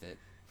go with it,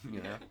 you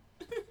know?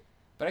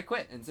 But I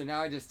quit, and so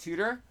now I just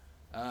tutor.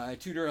 I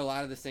tutor a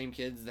lot of the same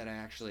kids that I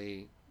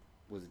actually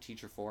was a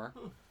teacher for.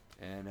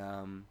 And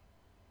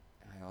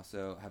I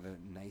also have a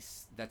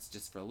nice, that's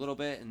just for a little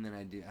bit, and then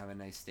I do have a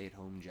nice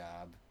stay-at-home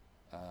job,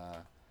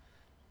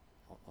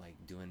 like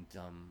doing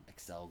dumb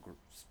Excel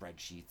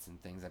spreadsheets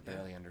and things I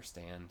barely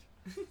understand.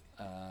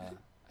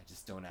 I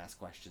just don't ask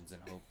questions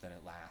and hope that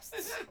it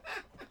lasts.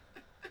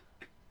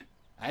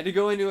 I had to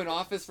go into an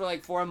office for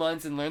like 4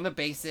 months and learn the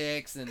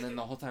basics, and then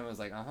the whole time I was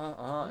like,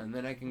 and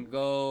then I can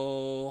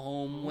go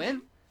home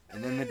when?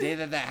 And then the day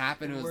that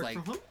happened, it was like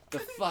the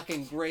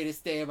fucking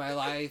greatest day of my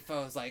life. I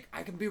was like,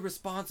 I can be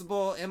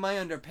responsible in my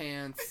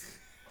underpants.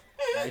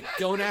 I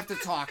don't have to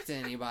talk to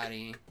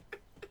anybody.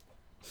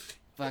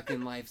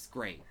 Fucking life's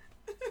great.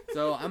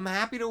 So I'm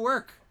happy to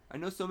work. I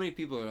know so many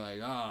people are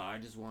like, I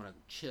just want to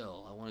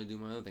chill. I want to do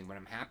my own thing, but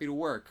I'm happy to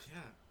work.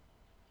 Yeah.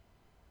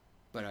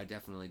 But I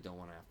definitely don't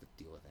want to have to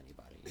deal with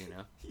anybody, you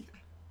know?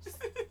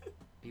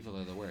 People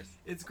are the worst.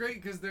 It's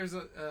great because there's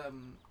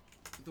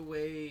the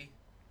way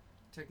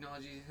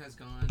technology has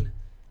gone,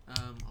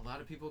 a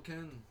lot of people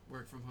can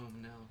work from home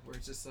now, where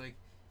it's just like,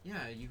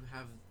 yeah, you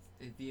have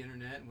the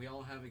internet and we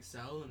all have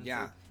Excel, and it's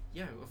like,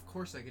 yeah, of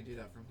course I could do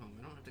that from home.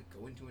 I don't have to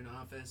go into an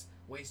office,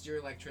 waste your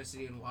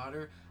electricity and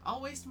water.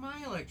 I'll waste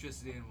my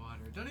electricity and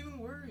water. Don't even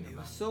worry about it. It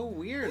was so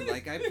weird.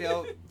 Like, I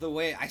felt the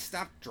way I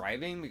stopped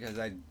driving because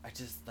I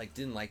just like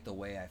didn't like the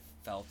way I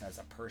felt as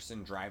a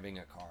person driving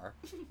a car.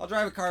 I'll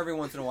drive a car every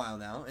once in a while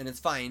now, and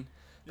it's fine.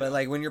 But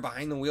like when you're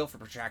behind the wheel for a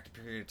protracted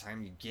period of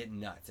time, you get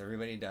nuts.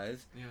 Everybody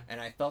does. Yeah. And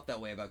I felt that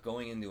way about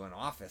going into an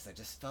office. I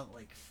just felt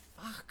like,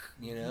 fuck,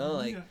 you know,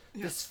 like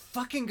this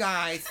fucking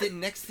guy sitting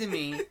next to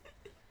me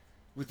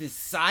with his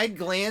side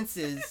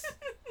glances.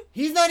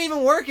 He's not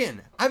even working.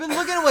 I've been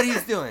looking at what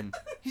he's doing.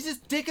 He's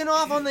just dicking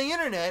off on the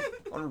internet,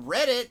 on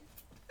Reddit.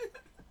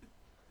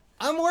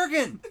 I'm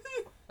working.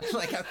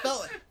 Like, I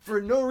felt,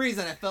 for no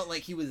reason, I felt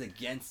like he was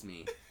against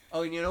me.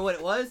 Oh, and you know what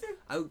it was?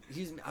 I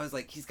was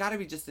like, he's got to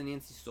be just an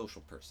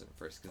antisocial person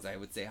first, because I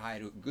would say hi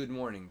to good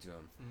morning to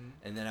him,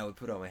 and then I would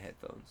put on my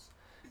headphones.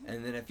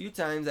 And then a few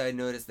times I had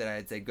noticed that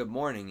I'd say good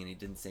morning, and he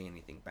didn't say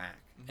anything back.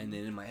 And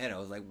then in my head I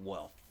was like,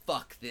 well,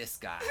 fuck this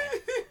guy.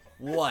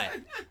 What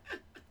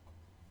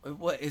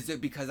is it,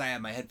 because I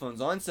have my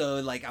headphones on? So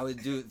like I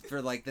would do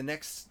for like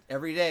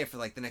every day for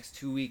like the next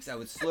 2 weeks, I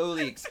would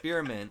slowly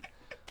experiment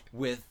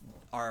with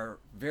our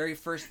very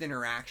first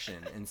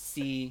interaction and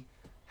see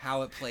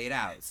how it played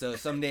out. So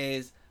some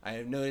days I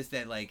have noticed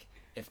that like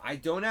if I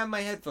don't have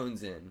my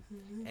headphones in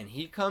and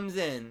he comes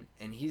in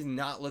and he's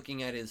not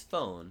looking at his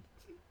phone,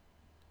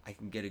 I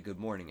can get a good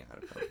morning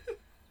out of him.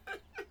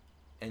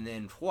 And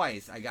then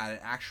twice I got an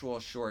actual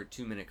short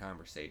 2-minute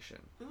conversation.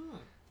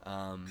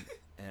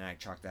 And I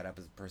chalked that up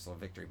as a personal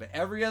victory. But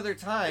every other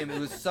time it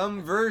was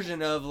some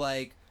version of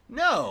like,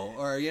 no,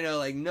 or you know,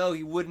 like, no,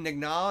 he wouldn't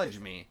acknowledge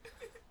me.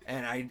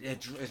 And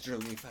it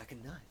drove me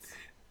fucking nuts.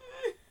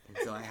 And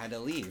so I had to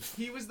leave.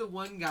 He was the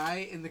one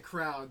guy in the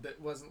crowd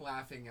that wasn't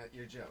laughing at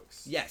your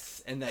jokes.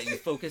 Yes, and that you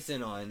focus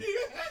in on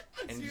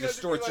and So you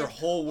distorts have to be your like,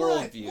 whole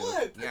what? worldview.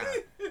 What? Yeah.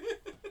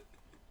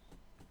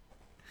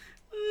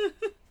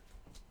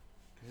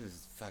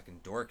 There's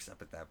fucking dorks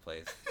up at that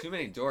place. Too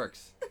many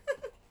dorks.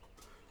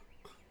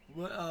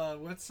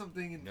 What's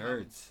something in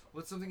Nerds.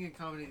 What's something in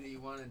comedy that you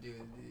want to do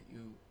that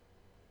you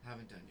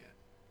haven't done yet?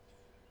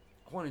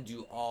 I want to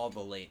do all the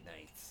late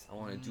nights. I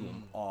want to do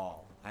them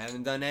all. I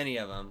haven't done any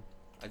of them.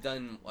 I've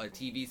done a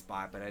TV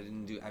spot, but I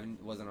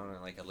wasn't on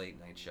a late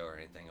night show or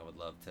anything. I would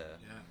love to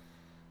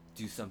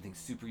do something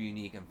super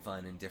unique and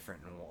fun and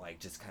different and like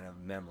just kind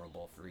of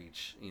memorable for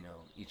each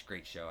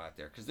great show out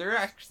there. Because there are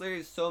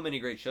actually so many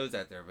great shows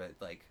out there, but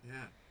like,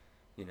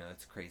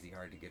 it's crazy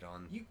hard to get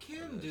on. You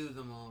can do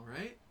them all,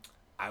 right?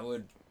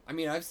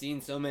 I've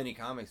seen so many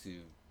comics who,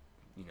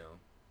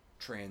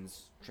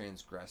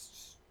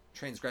 transgressed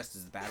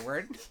is the bad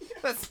word.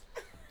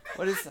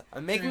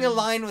 I'm making a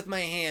line with my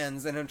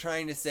hands and I'm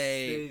trying to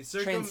say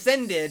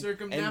transcended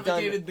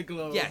circumnavigated and done, the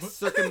globe. Yes,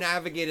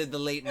 circumnavigated the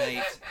late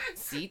night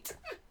seat.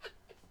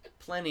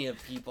 Plenty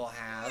of people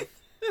have.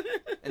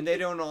 And they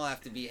don't all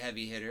have to be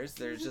heavy hitters.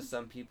 There's just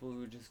some people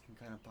who just can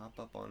kind of pop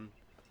up on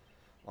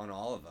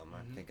all of them.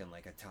 I'm thinking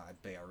like a Todd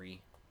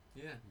Barry.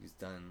 Yeah. Who's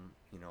done,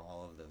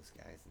 all of those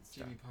guys and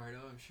stuff. Jimmy Pardo,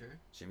 I'm sure.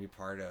 Jimmy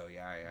Pardo,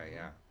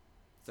 yeah.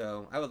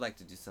 So I would like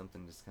to do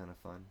something just kind of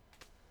fun.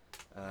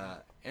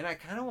 And I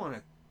kind of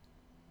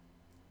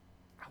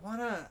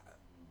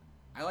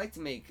I like to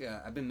make,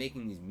 I've been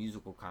making these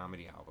musical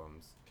comedy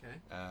albums. Okay.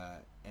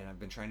 And I've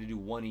been trying to do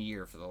one a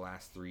year for the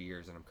last 3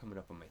 years, and I'm coming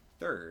up on my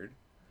third.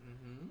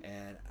 Mm-hmm.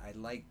 And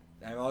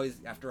I always,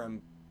 after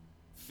I'm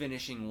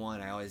finishing one,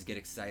 I always get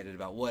excited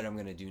about what I'm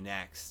going to do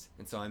next.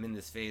 And so I'm in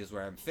this phase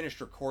where I'm finished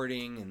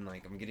recording and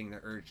like I'm getting the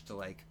urge to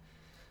like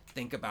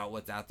think about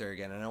what's out there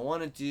again. And I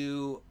want to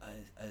do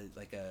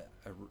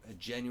a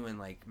genuine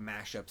like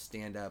mashup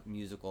stand-up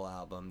musical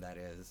album that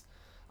is,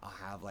 I'll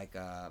have like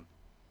a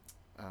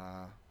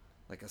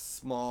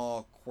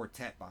small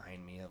quartet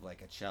behind me of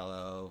like a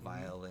cello,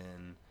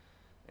 violin,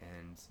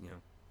 and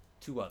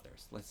 2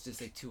 others. Let's just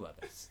say 2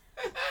 others.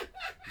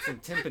 Some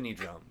timpani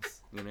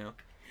drums,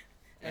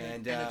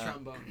 And a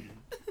trombone.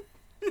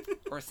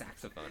 Or a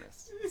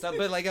saxophonist. So,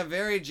 but like a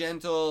very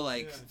gentle,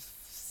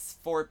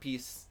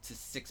 4-piece to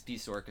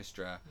 6-piece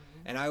orchestra,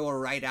 and I will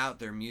write out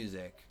their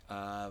music,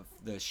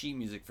 the sheet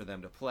music for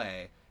them to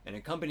play, and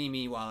accompany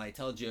me while I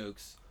tell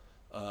jokes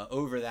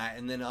over that,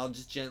 and then I'll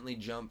just gently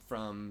jump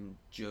from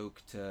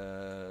joke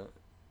to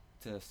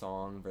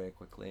song very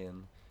quickly,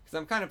 and because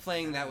I'm kind of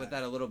playing that with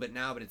that a little bit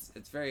now, but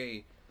it's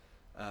very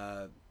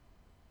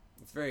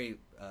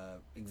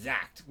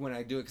exact when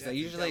I do it, because I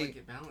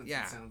usually balance,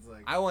 it sounds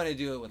like. I want to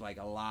do it with like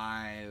a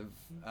live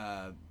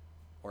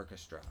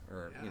orchestra,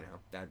 or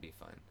that'd be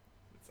fun.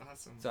 That's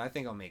awesome. So I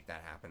think I'll make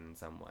that happen in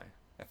some way.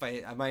 If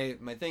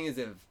my thing is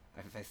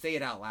if I say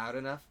it out loud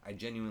enough, I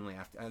genuinely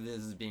have to.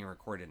 This is being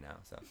recorded now,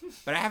 so.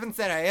 But I haven't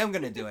said I am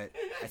gonna do it.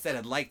 I said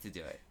I'd like to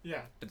do it.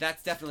 Yeah. But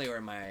that's definitely where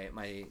my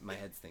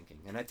head's thinking,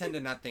 and I tend to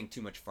not think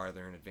too much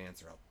farther in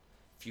advance, or I'll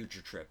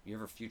future trip. You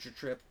ever future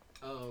trip?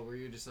 Oh, where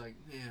you're just like,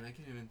 man, I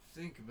can't even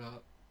think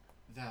about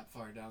that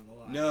far down the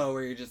line. No,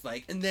 where you're just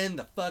like, and then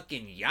the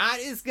fucking yacht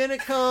is gonna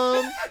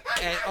come,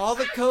 and all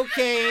the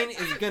cocaine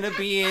is gonna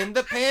be in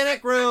the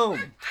panic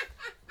room.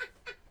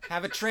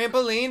 Have a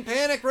trampoline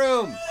panic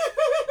room.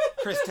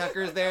 Chris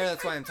Tucker's there,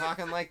 that's why I'm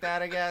talking like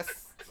that, I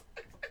guess.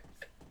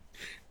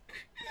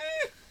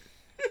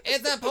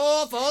 It's a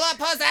pool full of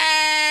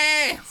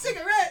pussy!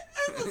 Cigarette!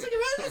 A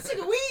cigarette! A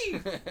cigarette!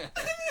 Weed!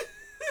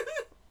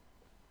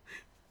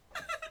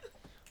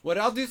 What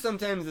I'll do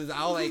sometimes is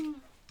I'll like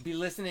be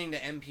listening to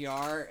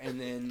NPR, and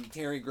then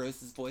Terry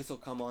Gross's voice will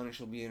come on and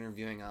she'll be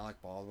interviewing Alec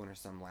Baldwin or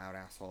some loud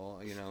asshole,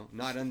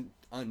 not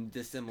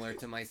undissimilar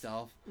to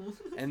myself.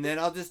 And then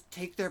I'll just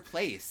take their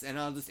place and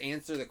I'll just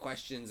answer the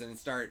questions and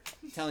start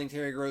telling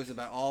Terry Gross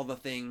about all the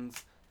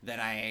things that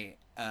I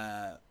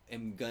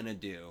am gonna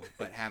do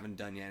but haven't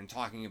done yet, and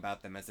talking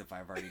about them as if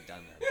I've already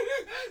done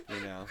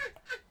them.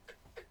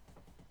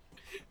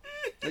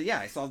 But yeah,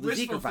 I solved the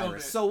Zika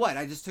virus. So what?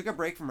 I just took a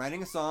break from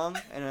writing a song,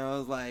 and I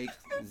was like,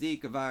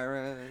 Zika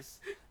virus,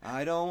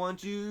 I don't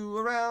want you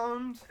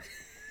around.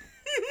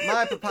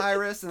 My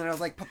papyrus. And then I was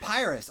like,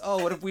 papyrus.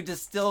 Oh, what if we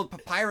distilled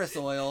papyrus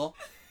oil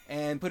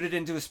and put it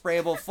into a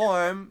sprayable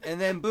form,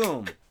 and then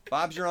boom,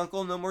 Bob's your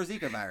uncle, no more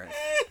Zika virus.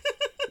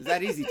 Is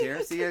that easy,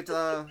 Tara? See you at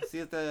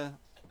the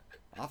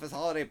office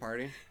holiday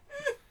party.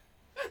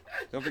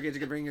 Don't forget you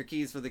can bring your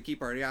keys for the key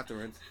party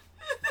afterwards.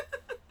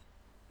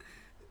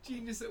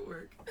 Genius at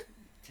work.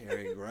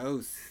 Terry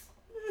Gross.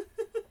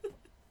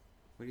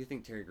 What do you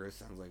think Terry Gross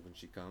sounds like when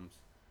she comes?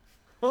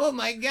 Oh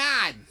my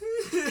God!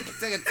 Let's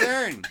take a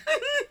turn.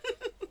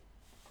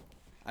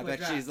 I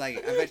bet she's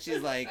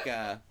like,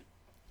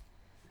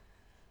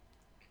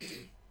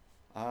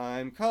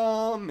 I'm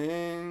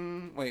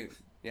coming. Wait,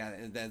 yeah,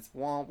 that's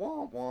wah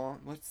wah wah.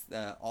 What's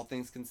All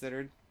Things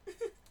Considered? I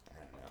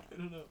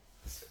don't know.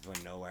 This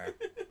went nowhere.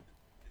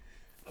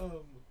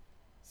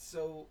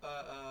 So,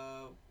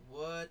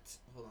 what?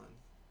 Hold on.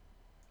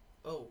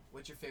 Oh,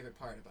 what's your favorite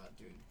part about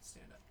doing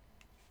stand-up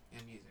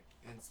and music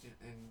and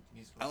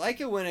musical? I like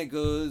it when it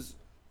goes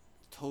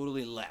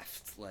totally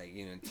left, like,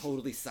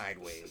 totally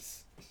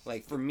sideways.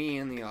 Like, for me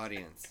and the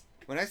audience.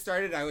 When I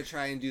started, I would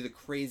try and do the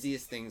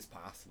craziest things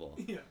possible.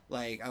 Yeah.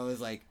 Like, I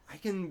was like, I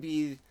can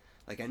be,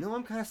 like, I know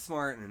I'm kind of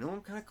smart, and I know I'm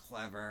kind of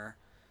clever,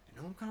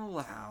 I know I'm kind of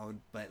loud,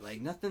 but,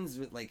 like, nothing's,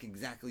 like,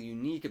 exactly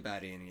unique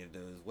about any of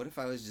those. What if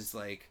I was just,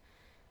 like,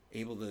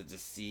 able to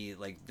just see,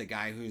 like, the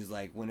guy who's,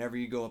 like, whenever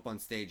you go up on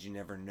stage, you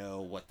never know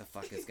what the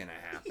fuck is gonna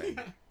happen.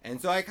 Yeah.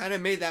 And so I kind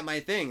of made that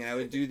my thing, and I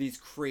would do these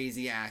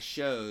crazy-ass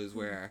shows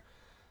where,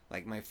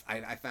 like,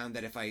 I found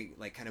that if I,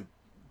 like, kind of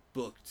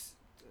booked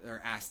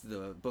or asked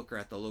the booker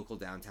at the local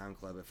downtown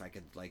club if I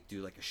could, like,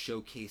 do, like, a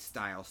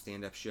showcase-style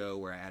stand-up show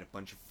where I had a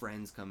bunch of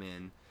friends come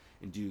in,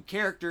 and do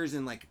characters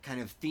in like a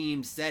kind of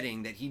themed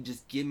setting that he'd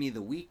just give me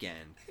the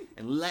weekend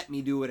and let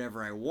me do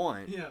whatever I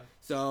want. Yeah.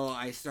 So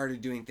I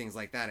started doing things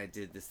like that. I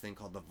did this thing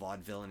called the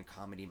Vaudeville and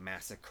Comedy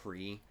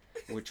Massacre,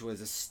 which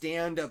was a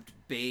stand-up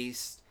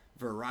based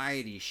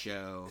variety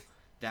show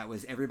that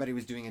was everybody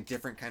was doing a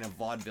different kind of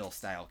vaudeville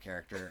style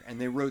character, and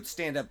they wrote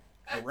stand-up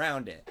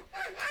around it.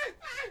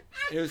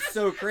 It was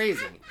so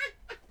crazy.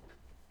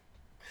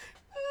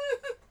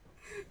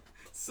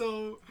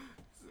 So,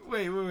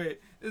 wait.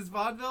 Is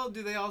vaudeville?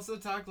 Do they also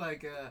talk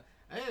like,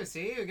 "Hey,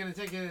 see, you're gonna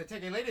take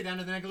a lady down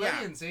to the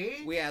Nickelodeon, Yeah.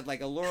 see?" We had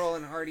like a Laurel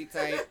and Hardy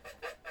type.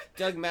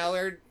 Doug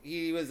Mallard,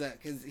 he was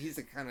because he's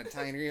a kind of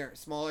tinier,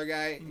 smaller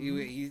guy.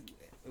 He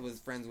was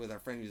friends with our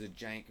friend who's a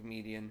giant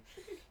comedian.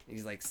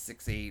 He's like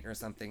 6'8" or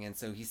something, and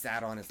so he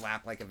sat on his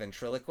lap like a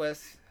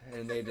ventriloquist,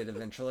 and they did a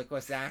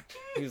ventriloquist act.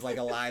 He was like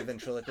a live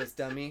ventriloquist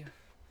dummy.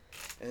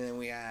 And then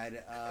we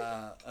had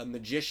a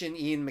magician,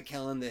 Ian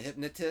McKellen the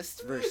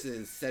hypnotist,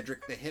 versus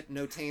Cedric the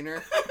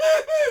hypnotainer.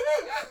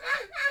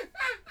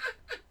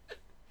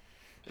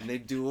 And they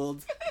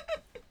dueled.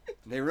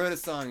 They wrote a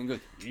song and goes,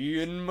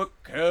 Ian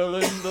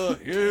McKellen the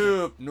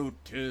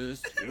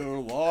hypnotist,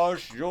 he'll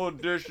wash your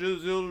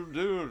dishes, he'll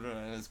do it.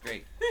 And it was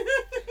great.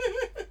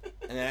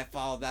 And then I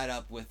followed that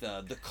up with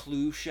the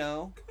Clue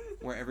show,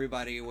 where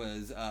everybody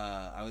was,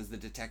 I was the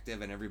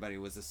detective and everybody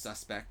was a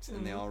suspect,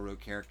 and they all wrote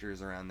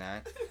characters around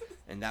that.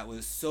 And that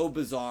was so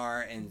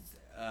bizarre, and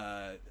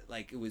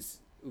like it was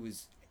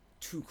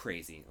too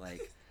crazy.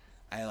 Like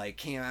I like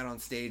came out on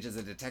stage as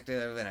a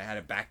detective, and I had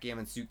a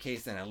backgammon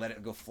suitcase, and I let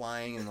it go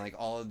flying, and like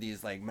all of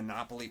these like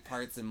Monopoly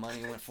parts and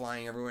money went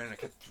flying everywhere, and I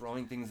kept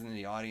throwing things into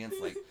the audience,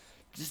 like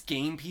just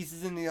game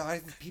pieces in the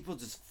audience. People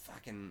just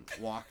fucking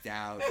walked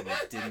out and they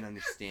didn't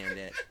understand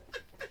it.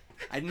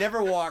 I'd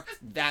never walked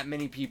that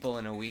many people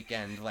in a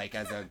weekend like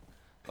as a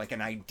like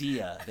an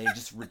idea. They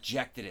just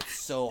rejected it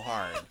so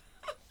hard.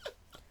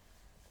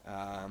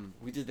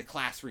 We did the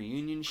class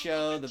reunion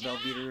show, the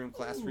Velveeta Room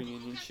class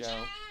reunion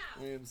show.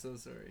 I am so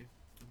sorry.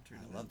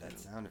 I love that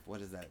sound.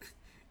 What is that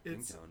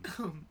It's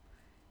ringtone?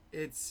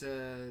 it's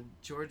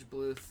George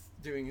Bluth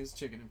doing his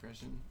chicken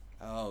impression.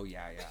 Oh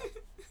yeah.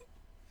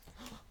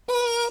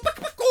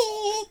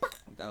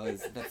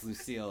 That's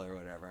Lucille or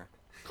whatever.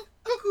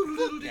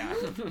 Yeah.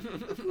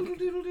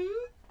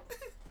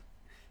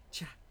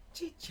 Cha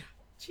chicha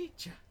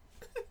chicha.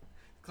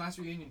 Class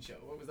reunion show.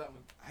 What was that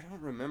one? I don't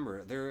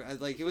remember. There,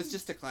 like, it was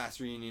just a class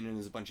reunion and it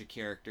was a bunch of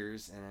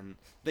characters, and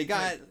they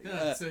got.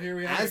 So here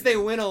we are. As they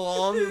went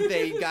along,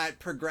 they got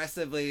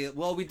progressively.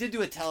 Well, we did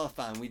do a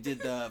telethon. We did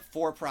the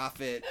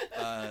for-profit,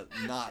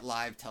 not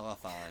live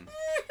telethon.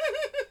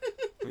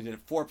 We did a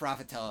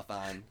for-profit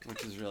telethon,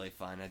 which was really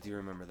fun. I do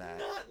remember that.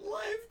 Not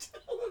live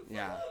telephone.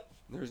 Yeah.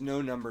 There's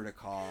no number to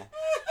call.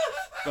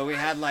 But we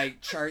had,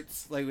 like,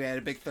 charts. Like, we had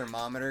a big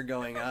thermometer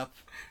going up.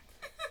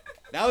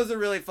 That was a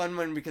really fun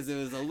one because it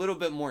was a little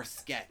bit more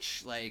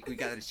sketch. Like, we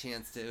got a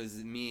chance to... It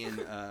was me and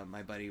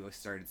my buddy who I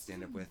started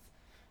stand-up with.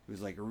 Who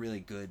was, like, a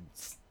really good...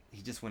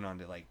 He just went on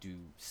to, like, do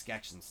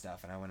sketch and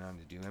stuff. And I went on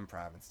to do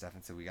improv and stuff.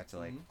 And so we got to,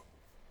 like,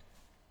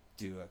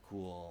 do a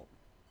cool...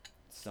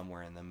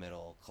 somewhere in the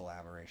middle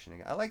collaboration.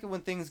 I like it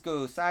when things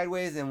go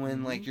sideways and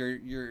when like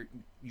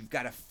you've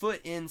got a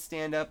foot in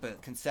stand up,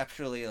 but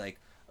conceptually like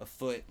a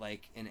foot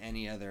like in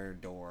any other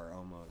door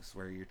almost,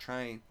 where you're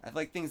trying. I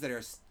like things that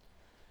are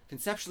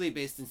conceptually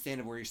based in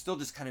stand up where you're still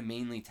just kind of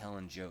mainly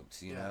telling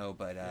jokes, you know,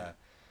 but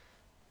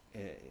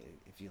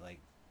if you like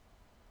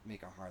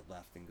make a hard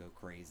left and go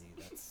crazy,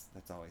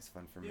 that's always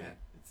fun for me.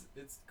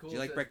 It's cool. Do you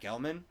like Brett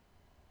Gelman?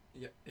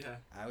 Yeah.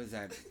 I was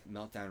at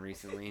Meltdown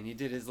recently, and he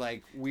did his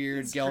like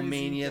weird It's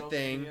Gelmania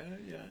thing,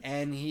 Yeah.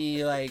 and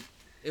he like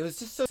it was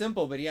just so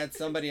simple, but he had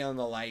somebody on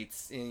the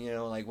lights, and you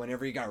know, like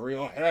whenever he got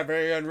real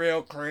heavy and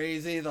real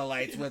crazy, the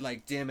lights would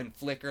like dim and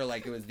flicker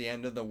like it was the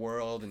end of the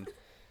world, and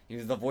he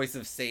was the voice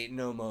of Satan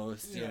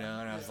almost, you know,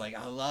 and I was like,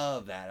 I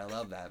love that.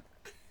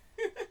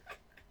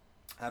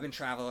 I've been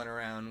traveling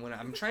around when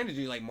I'm trying to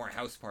do like more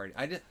house party.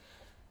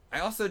 I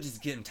also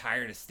just getting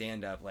tired of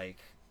stand up like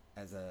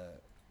as a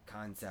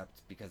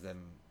concept because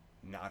I'm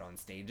not on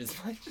stage as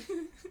much.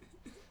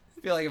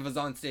 I feel like if I was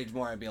on stage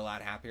more, I'd be a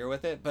lot happier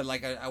with it. But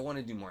like I want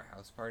to do more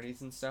house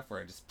parties and stuff where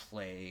I just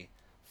play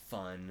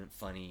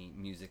funny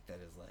music that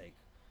is like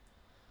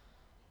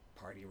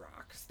party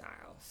rock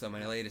style. So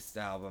my latest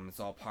album, it's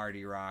all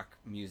party rock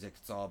music.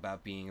 It's all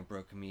about being a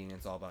broke comedian.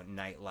 It's all about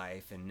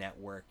nightlife and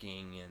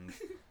networking and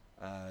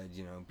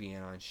you know, being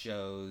on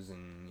shows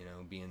and, you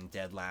know, being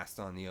dead last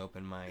on the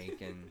open mic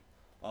and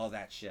all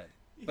that shit.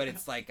 But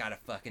it's like got a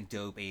fucking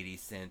dope 80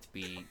 cent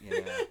beat,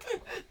 you know.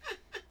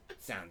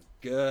 Sounds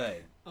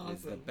good. Awesome.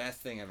 It's the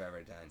best thing I've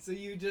ever done. So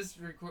you just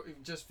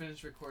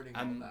finished recording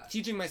all I'm that.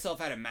 teaching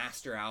myself how to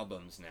master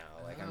albums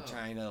now. Like I'm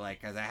trying to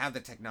like, cause I have the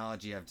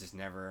technology. I've just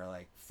never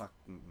like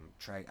fucking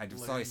tried. I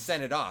just always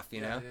sent it off,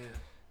 you know.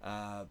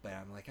 Yeah. But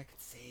I'm like, I could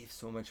save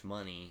so much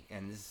money,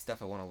 and this is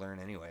stuff I want to learn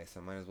anyway.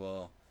 So I might as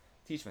well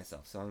teach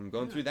myself. So I'm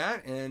going through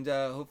that, and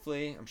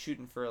hopefully I'm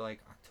shooting for like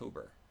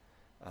October.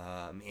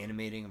 I'm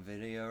animating a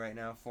video right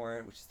now for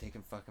it, which is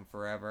taking fucking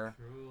forever.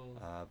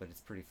 Cool. But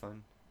it's pretty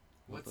fun.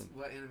 What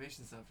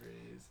animation software do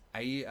you use?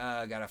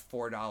 I got a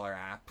 $4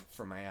 app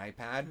for my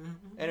iPad,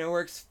 and it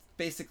works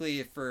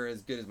basically for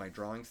as good as my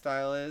drawing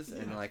style is,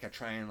 and like I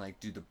try and like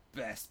do the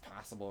best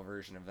possible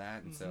version of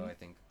that, and so I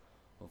think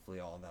hopefully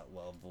all that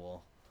love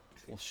will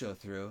show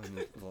through in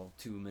the little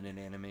 2-minute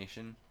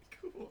animation.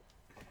 Cool.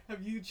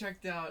 Have you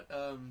checked out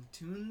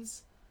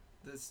Toons,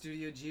 the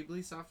Studio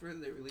Ghibli software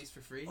that they released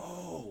for free?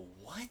 Oh,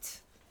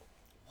 what?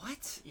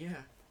 What? Yeah.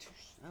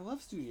 I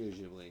love Studio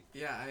Ghibli.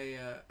 Yeah,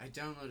 I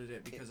downloaded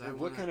it because I want.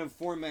 What kind of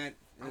format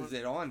is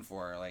it on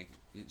for? Like,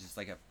 just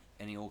like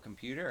any old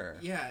computer? Or?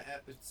 Yeah,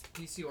 it's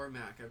PC or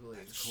Mac, I believe.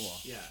 That's cool.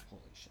 Yeah.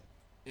 Holy shit.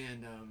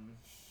 And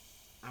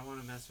I want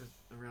to mess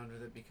around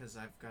with it because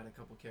I've got a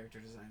couple character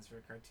designs for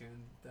a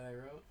cartoon that I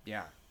wrote.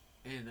 Yeah.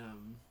 And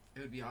it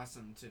would be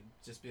awesome to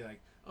just be like,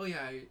 oh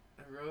yeah, I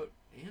wrote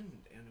and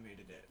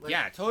animated it. Like,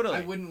 yeah, totally.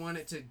 I wouldn't want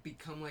it to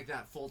become like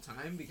that full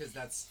time because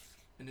that's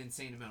an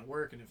insane amount of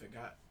work, and if it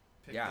got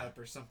picked up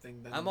or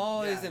something, then I'm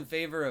always in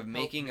favor of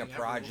making a me,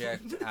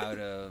 project out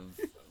of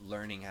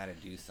learning how to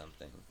do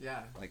something.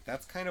 Yeah. Like,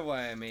 that's kind of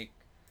why I've been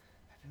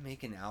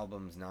making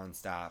albums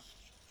nonstop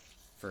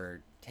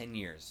for 10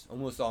 years.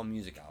 Almost all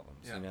music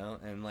albums, you know?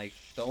 And, like,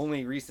 the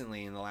only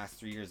recently in the last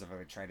 3 years have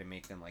I tried to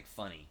make them, like,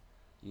 funny.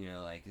 You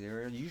know, like,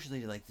 they're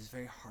usually, like, this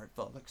very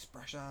heartfelt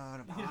expression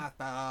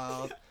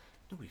about...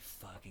 Nobody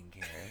fucking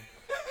cares.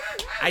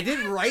 I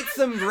did write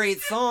some great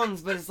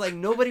songs, but it's like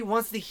nobody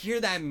wants to hear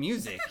that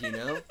music, you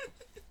know?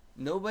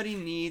 Nobody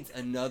needs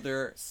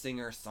another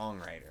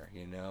singer-songwriter,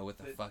 you know, with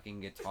a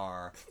fucking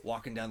guitar,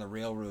 walking down the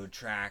railroad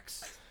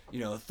tracks, you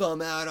know,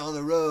 thumb out on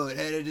the road,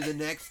 headed to the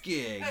next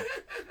gig.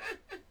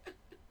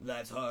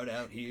 Life's hard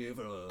out here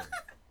for a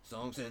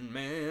songs and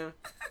man.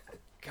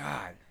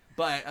 God.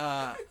 But,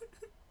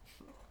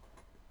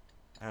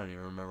 I don't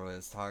even remember what I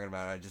was talking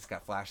about. I just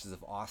got flashes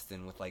of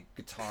Austin with like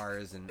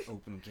guitars and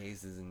open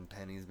cases and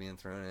pennies being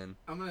thrown in.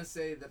 I'm gonna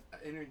say that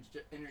I'm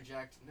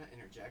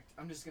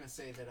just gonna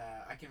say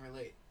that I can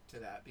relate to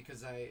that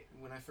because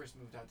when I first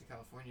moved out to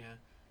California,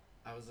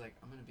 I was like,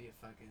 I'm gonna be a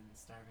fucking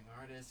starving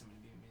artist. I'm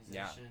gonna be a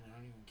musician. I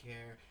don't even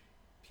care,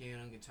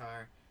 piano,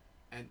 guitar,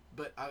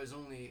 but I was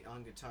only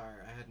on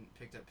guitar. I hadn't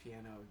picked up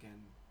piano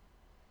again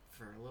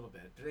for a little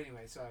bit. But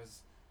anyway, so I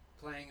was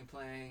playing,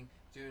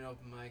 doing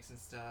open mics and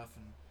stuff,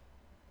 and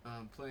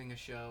playing a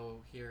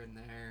show here and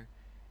there,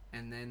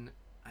 and then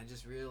I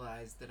just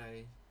realized that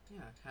I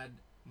had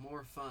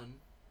more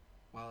fun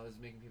while I was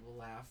making people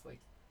laugh,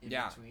 like in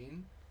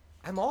between.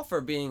 I'm all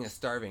for being a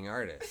starving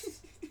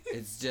artist.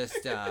 It's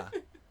just you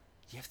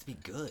have to be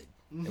good.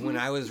 And when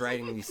I was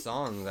writing these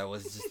songs, I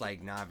was just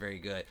like not very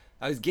good.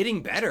 I was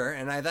getting better,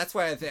 and that's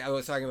why I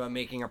was talking about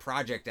making a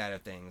project out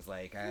of things.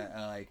 Like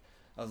I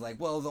was like,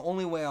 well, the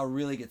only way I'll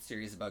really get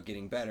serious about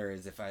getting better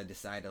is if I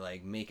decide to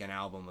like make an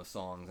album of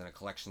songs and a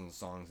collection of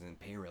songs and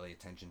pay really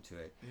attention to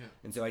it. Yeah.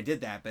 And so I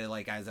did that, but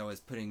like as I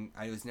was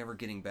never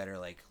getting better,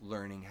 like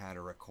learning how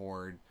to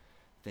record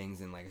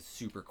things in like a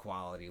super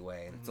quality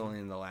way. And it's only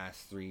in the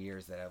last 3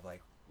 years that I've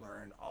like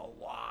learned a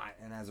lot.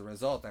 And as a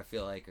result, I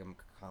feel like I'm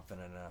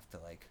confident enough to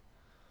like,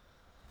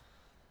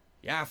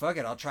 yeah, fuck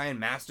it, I'll try and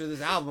master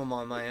this album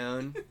on my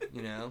own.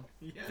 You know,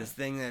 this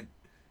thing that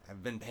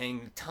I've been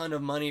paying a ton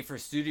of money for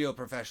studio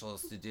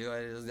professionals to do.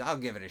 I'll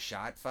give it a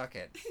shot. Fuck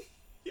it.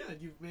 Yeah,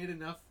 you've made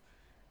enough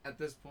at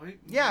this point.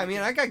 Yeah, I mean,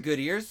 I got good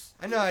ears.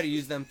 I know how to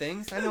use them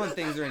things. I know when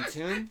things are in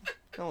tune.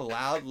 I know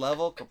loud,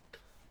 level.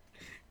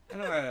 I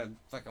know how to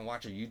fucking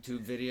watch a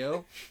YouTube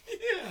video.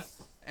 Yeah.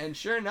 And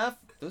sure enough,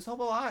 those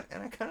help a lot,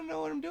 and I kind of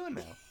know what I'm doing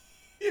now.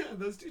 Yeah,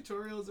 those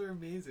tutorials are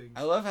amazing.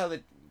 I love how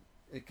it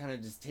kind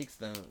of just takes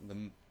the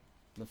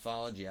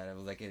mythology out of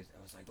it. Like I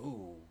was like,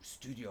 ooh,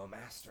 studio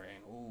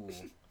mastering, ooh.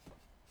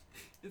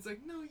 It's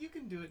like, no, you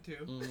can do it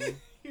too. Mm-hmm.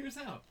 Here's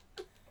how.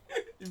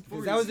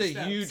 Because that was a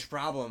huge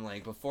problem.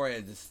 Like before I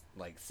had just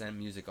like send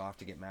music off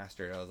to get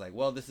mastered, I was like,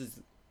 well,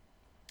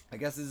 I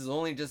guess this is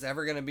only just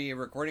ever gonna be a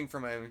recording for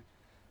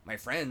my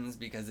friends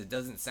because it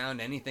doesn't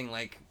sound anything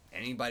like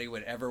anybody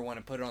would ever want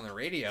to put it on the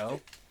radio.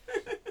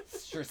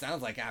 Sure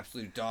sounds like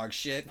absolute dog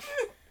shit.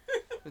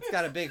 It's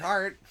got a big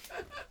heart.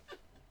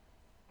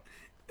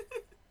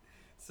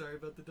 Sorry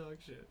about the dog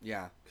shit.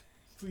 Yeah.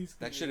 Please.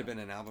 That should have been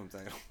an album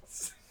title.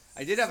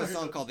 I did have a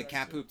song called "The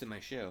Cat Pooped in My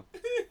Shoe."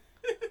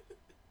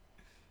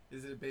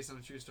 Is it based on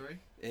a true story?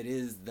 It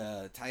is.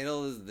 The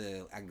title is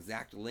the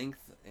exact length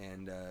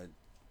and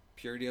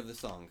purity of the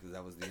song because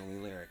that was the only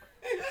lyric.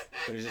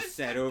 But it's just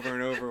said over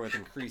and over with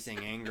increasing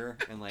anger,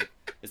 and like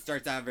it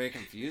starts out very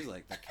confused,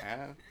 like the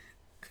cat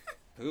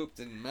pooped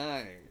in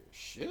my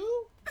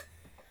shoe,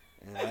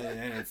 and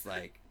then it's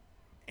like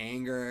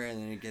anger,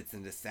 and then it gets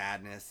into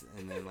sadness,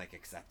 and then like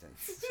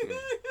acceptance.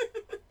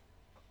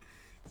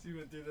 So you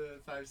went through the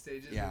 5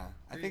 stages? Yeah,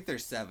 I think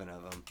there's 7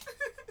 of them,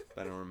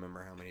 but I don't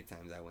remember how many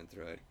times I went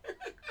through it.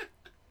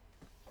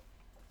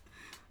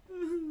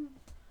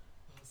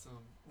 Awesome.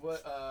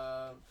 What?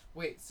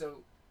 Wait.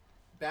 So,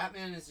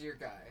 Batman is your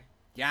guy.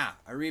 Yeah,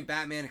 I read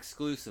Batman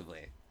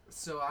exclusively.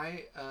 So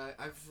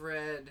I've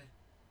read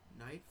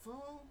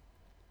Nightfall.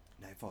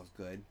 Nightfall's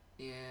good.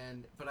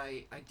 But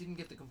I didn't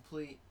get the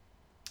complete.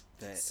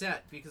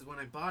 set because when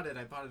I bought it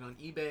on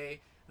eBay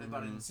and I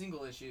bought it in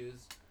single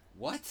issues.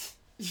 What?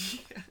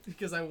 Yeah,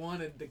 because I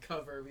wanted the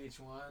cover of each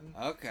one.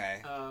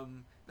 Okay.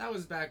 That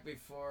was back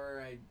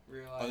before I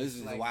realized. Oh, this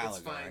was like, a while it's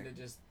ago. fine Right? to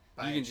just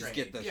buy You a can just trade.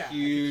 get the Yeah,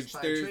 huge.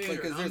 there's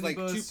Because there's like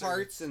 2 2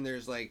 parts and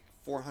there's like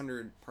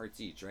 400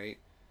 parts each, right?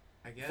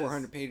 I guess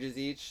 400 pages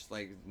each,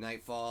 like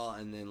Nightfall,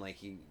 and then like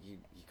he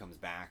comes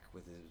back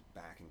with his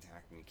back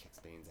intact and he kicks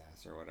Bane's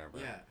ass or whatever.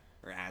 Yeah.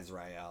 Or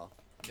Azrael.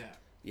 Yeah.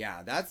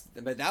 Yeah,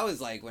 but that was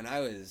like when I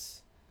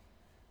was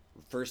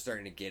first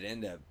starting to get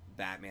into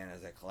Batman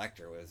as a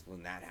collector was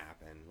when that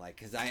happened. Like,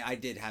 cause I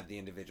did have the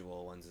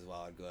individual ones as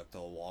well. I'd go up to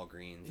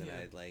Walgreens and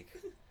I'd like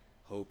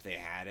hope they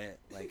had it.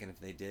 Like, and if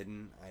they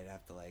didn't, I'd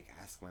have to like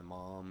ask my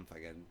mom if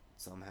I could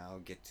somehow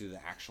get to the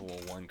actual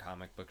one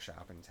comic book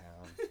shop in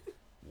town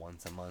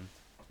once a month.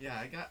 Yeah,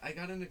 I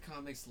got into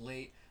comics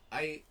late.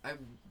 I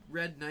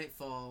read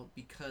Nightfall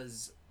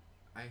because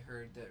I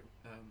heard that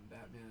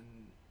Batman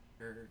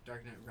or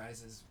Dark Knight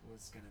Rises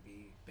was gonna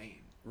be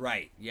Bane.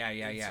 Right. Yeah.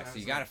 And So so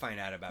you got to find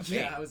out about Bane.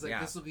 Yeah, I was like,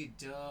 this will be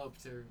dope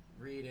to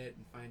read it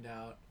and find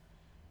out.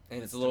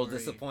 And it's a little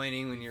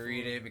disappointing when you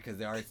read it because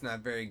the art's not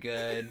very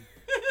good.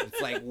 It's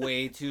like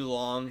way too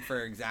long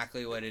for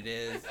exactly what it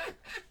is.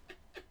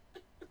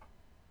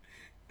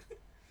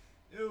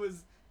 It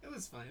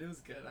was fine. It was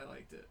good. I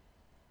liked it.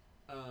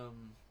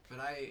 But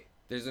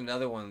There's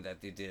another one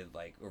that they did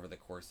like over the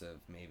course of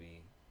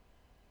maybe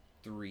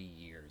 3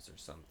 years or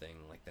something,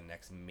 like the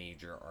next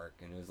major arc,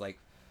 and it was like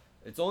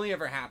it's only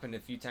ever happened a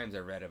few times I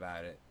read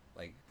about it,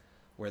 like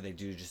where they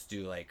do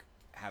like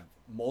have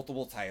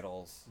multiple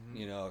titles,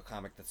 you know, a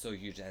comic that's so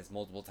huge that has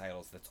multiple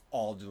titles that's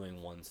all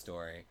doing one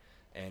story.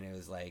 And it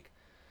was like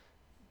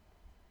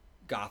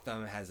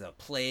Gotham has a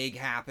plague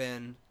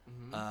happen,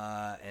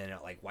 and it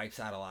like wipes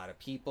out a lot of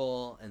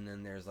people, and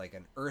then there's like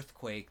an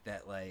earthquake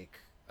that like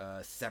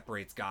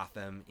separates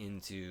Gotham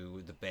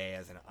into the Bay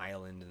as an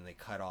island, and they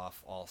cut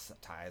off all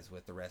ties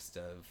with the rest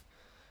of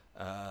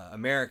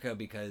America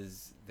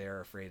because they're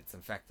afraid it's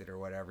infected or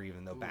whatever,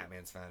 even though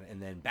Batman's found it. And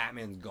then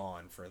Batman's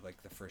gone for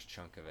like the first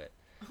chunk of it,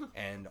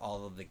 and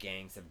all of the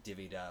gangs have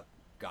divvied up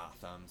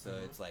Gotham, so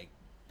it's like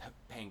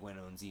Penguin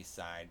owns East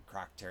Side,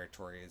 Croc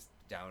territory is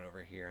down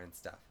over here and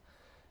stuff,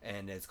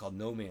 and it's called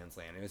No Man's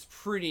Land. It was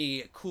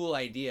pretty cool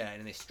idea,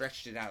 and they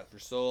stretched it out for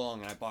so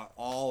long, and I bought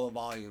all the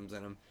volumes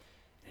in them.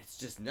 It's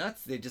just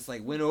nuts. They just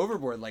like went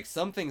overboard. Like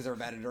some things are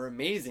about it are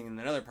amazing, and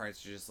then other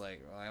parts are just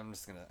like, well, I'm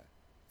just gonna.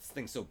 This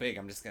thing's so big,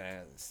 I'm just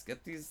gonna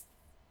skip these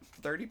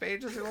 30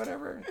 pages or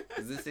whatever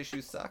because this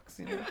issue sucks,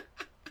 you know.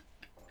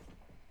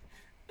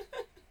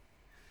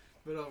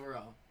 But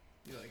overall,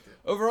 you liked it.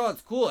 Overall,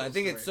 it's cool. I Cool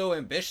think story. it's so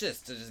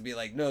ambitious to just be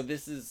like, no,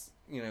 this is,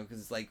 you know,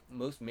 because like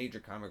most major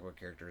comic book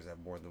characters have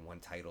more than one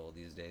title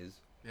these days.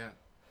 Yeah.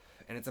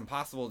 And it's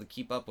impossible to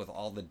keep up with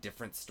all the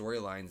different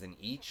storylines in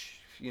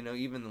each. You know,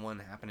 even the one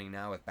happening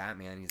now with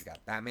Batman, he's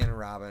got Batman and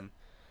Robin,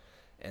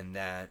 and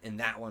that in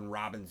that one,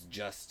 Robin's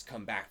just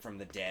come back from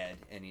the dead,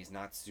 and he's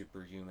not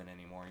superhuman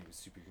anymore. He was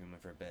superhuman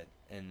for a bit,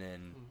 and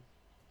then,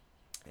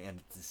 and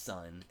it's his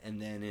son.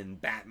 And then in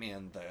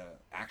Batman, the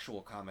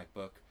actual comic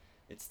book,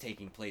 it's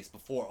taking place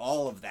before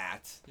all of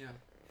that. Yeah.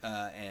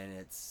 And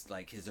it's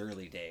like his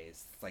early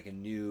days. It's like a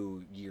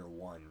new year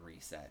one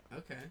reset.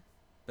 Okay.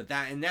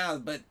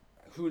 But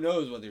who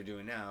knows what they're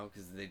doing now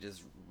because they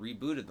just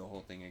rebooted the whole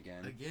thing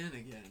again. Again.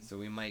 So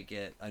we might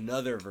get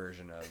another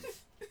version of.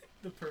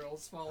 The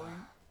pearls falling.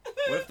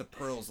 What if the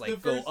pearls like The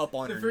first- go up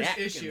on the her first neck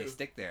issue. and they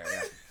stick there?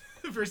 Yeah.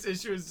 The first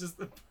issue is just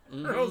the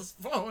pearls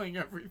falling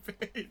every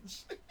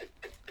page.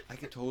 I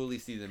could totally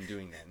see them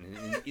doing that.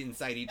 And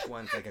inside each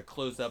one, it's like a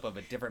close up of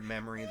a different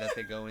memory that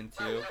they go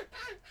into.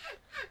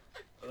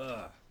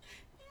 Ugh.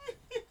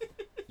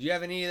 Do you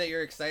have any that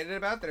you're excited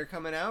about that are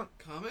coming out?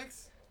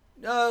 Comics?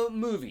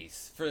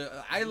 Movies.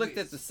 I looked at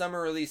Movies. the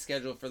summer release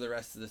schedule for the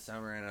rest of the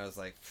summer, and I was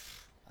like,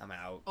 I'm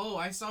out. Oh,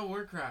 I saw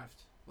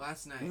Warcraft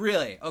last night.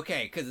 Really?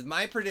 Okay, because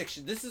my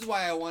prediction. This is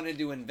why I wanted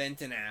to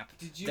invent an app.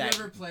 Did you that-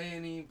 ever play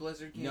any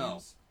Blizzard games?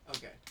 No.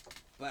 Okay.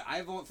 But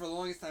for the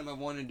longest time, I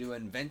wanted to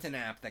invent an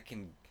app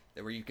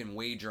where you can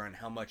wager on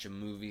how much a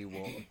movie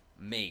will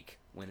make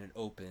when it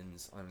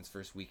opens on its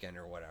first weekend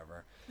or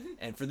whatever.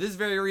 And for this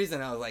very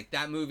reason, I was like,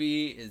 that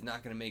movie is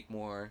not going to make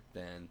more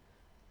than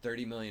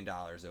 $30 million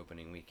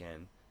opening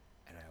weekend.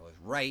 And I was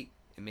right.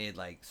 It made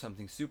like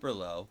something super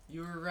low.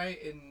 You were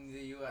right in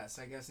the U.S.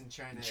 I guess in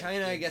China. In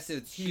China, I guess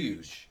it's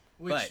huge.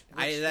 Which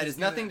That is is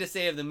nothing gonna- to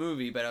say of the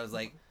movie, but I was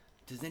like,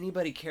 does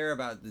anybody care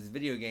about this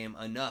video game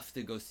enough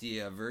to go see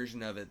a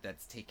version of it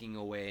that's taking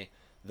away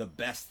the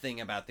best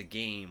thing about the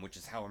game, which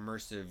is how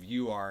immersive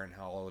you are and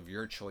how all of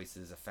your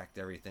choices affect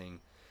everything.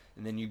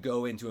 And then you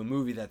go into a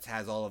movie that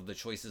has all of the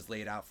choices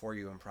laid out for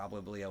you in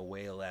probably a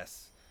way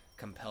less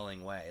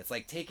compelling way. It's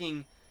like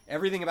taking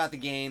everything about the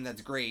game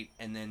that's great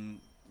and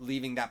then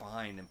leaving that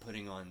behind and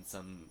putting on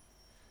some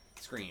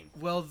screen.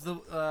 Well,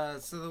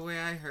 so the way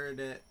I heard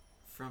it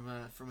from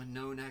a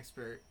known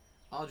expert,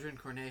 Aldrin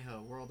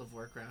Cornejo, World of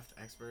Warcraft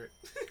expert.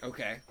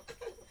 Okay.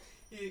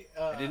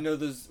 I didn't know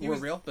those he were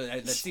was- real, but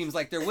that seems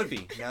like there would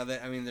be. Now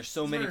that there's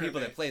so many Very people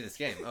that big. play this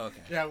game. Oh,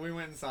 okay. Yeah, we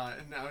went and saw it,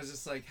 and I was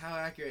just like, how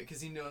accurate?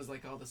 Because he knows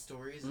like all the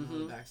stories and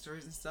all the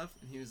backstories and stuff,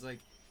 and he was like,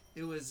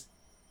 it was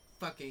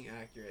fucking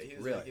accurate. He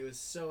was like, Really? it was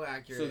so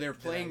accurate. So they're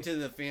that playing I- to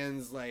the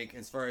fans, like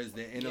as far as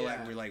the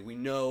intellect. Yeah. We're like, we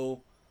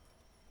know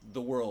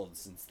the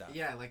worlds and stuff.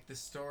 Yeah, like the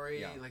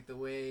story, Yeah. like the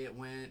way it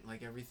went,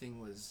 like everything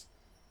was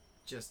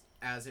just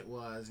as it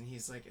was, and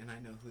he's like, and I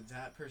know who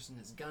that person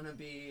is gonna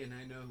be, and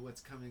I know what's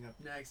coming up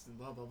next, and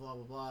blah blah blah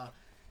blah blah,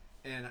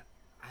 and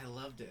I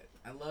loved it.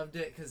 I loved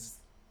it because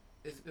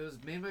it was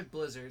made by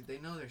Blizzard. They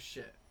know their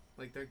shit.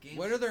 Like their games.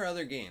 What are their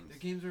other games? Their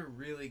games were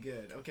really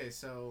good. Okay,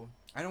 so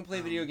I don't play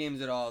video games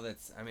at all.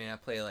 I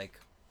play like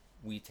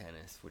Wii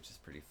Tennis, which is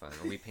pretty fun,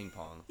 or Wii Ping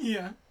Pong,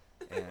 yeah,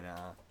 and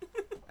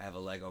I have a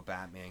Lego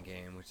Batman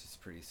game, which is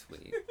pretty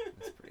sweet.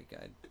 It's pretty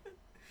good.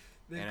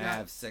 they've And got. I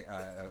have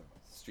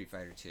Street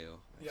Fighter 2. I have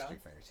Yeah?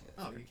 Street Fighter 2. That's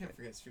Oh, pretty you can't good.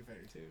 forget Street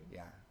Fighter 2.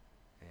 Yeah,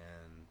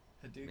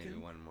 and Hadouken. maybe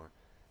one more.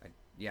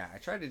 I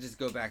tried to just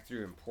go back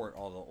through and port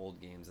all the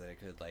old games that I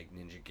could, like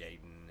Ninja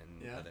Gaiden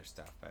and Yeah. other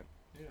stuff. But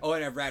Yeah. oh,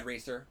 and I have Rad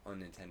Racer on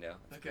Nintendo.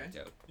 That's Okay. pretty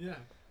dope. Yeah.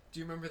 Do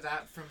you remember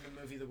that from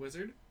the movie The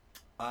Wizard?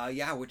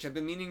 Yeah, which I've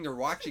been meaning to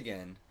watch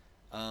again,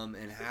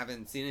 and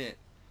haven't seen it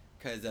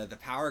because the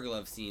Power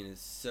Glove scene is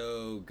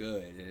so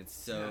good, and it's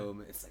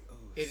so it's like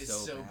It is so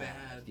so bad.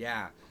 bad.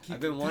 Yeah, Keep I've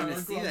been the wanting to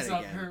power see that gloves up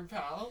again. her,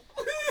 pal.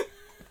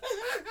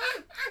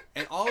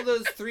 And all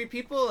those three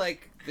people,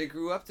 like they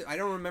grew up to. I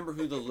don't remember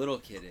who the little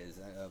kid is,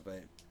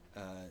 but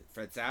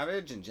Fred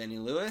Savage and Jenny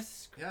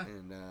Lewis, Yeah.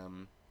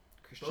 and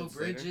Christian Bo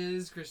Slater.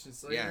 Bridges, Christian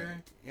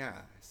Slater.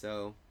 Yeah.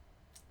 So,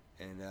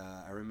 and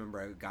I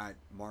remember I got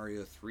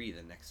Mario 3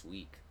 the next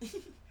week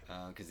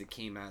because it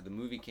came out. The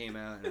movie came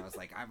out, and I was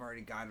like, I've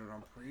already got it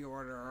on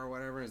pre-order or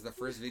whatever. It was the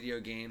first video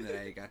game that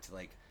I got to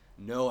like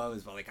know. I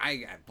was like, I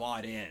got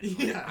bought in.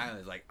 Yeah. I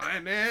was like,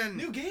 I'm in.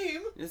 New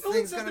game. This No one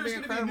thing's said gonna there be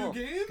was gonna incredible be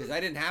a new game. because I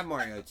didn't have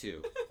Mario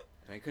 2,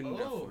 and I couldn't.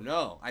 Oh.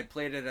 No, I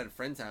played it at a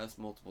friend's house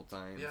multiple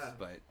times, Yeah.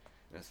 but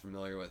I was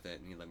familiar with it,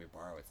 and he let me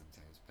borrow it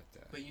sometimes.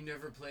 But you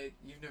never played.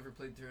 You've never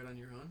played through it on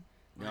your own.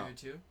 No. Mario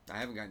 2. I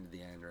haven't gotten to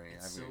the end or anything.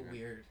 It's so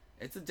weird.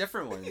 It's a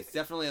different one. It's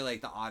definitely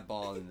like the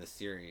oddball in the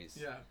series.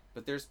 Yeah.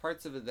 But there's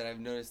parts of it that I've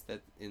noticed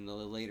that in the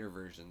later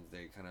versions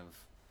they kind of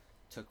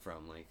took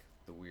from, like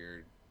the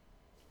weird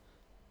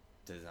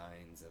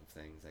designs of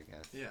things, I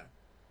guess. Yeah.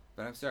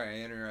 But I'm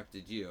sorry, I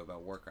interrupted you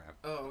about Warcraft.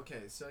 Oh,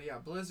 okay. So yeah,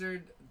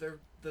 Blizzard. They're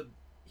the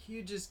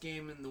hugest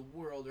game in the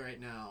world right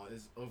now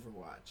is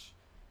Overwatch.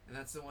 And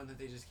that's the one that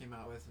they just came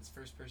out with. It's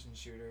first-person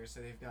shooter, so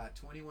they've got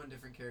 21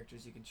 different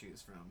characters you can choose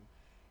from,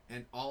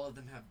 and all of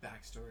them have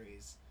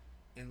backstories.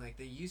 And like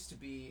they used to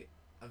be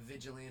a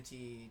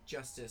vigilante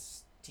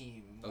justice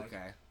team. Like,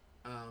 Okay.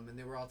 and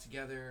they were all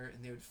together,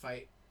 and they would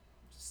fight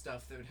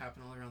stuff that would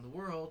happen all around the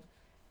world.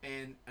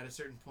 And at a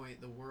certain point,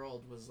 the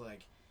world was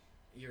like,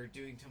 you're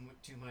doing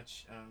too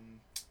much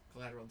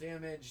collateral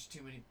damage.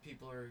 Too many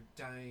people are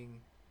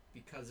dying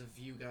because of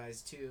you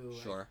guys too.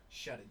 Like, Sure.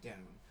 shut it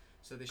down.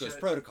 So they Ghost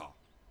shut Protocol.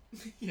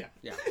 yeah.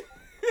 Yeah.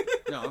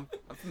 No,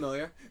 I'm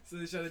familiar. So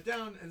they shut it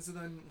down, and so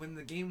then when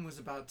the game was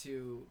about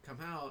to come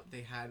out,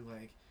 they had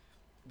like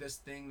this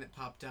thing that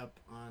popped up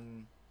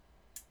on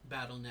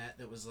BattleNet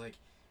that was like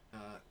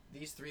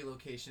these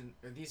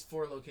these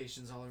 4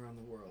 locations all around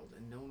the world,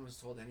 and no one was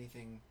told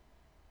anything.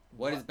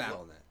 What is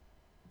BattleNet?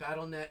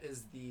 BattleNet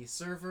is the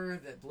server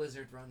that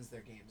Blizzard runs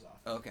their games off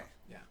of. Okay.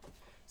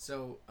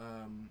 So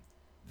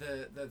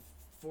the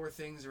 4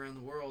 things around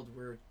the world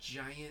were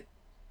giant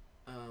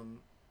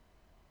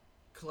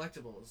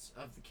collectibles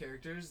of the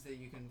characters that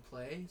you can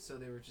play. So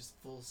they were just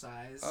full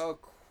size. Oh,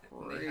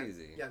 And they had-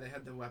 crazy. yeah, they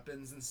had the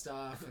weapons and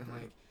stuff, and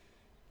like,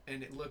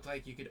 and it looked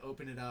like you could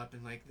open it up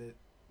and like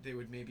they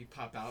would maybe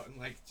pop out and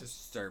like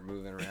just Start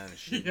moving around and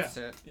shooting Yeah.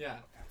 shit. yeah.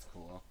 That's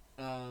cool.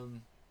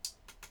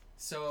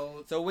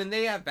 So So when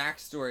they have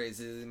backstories,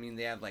 does it mean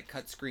they have like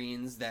cut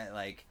screens that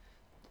like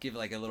give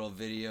like a little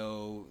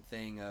video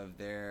thing of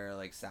their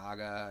like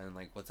saga and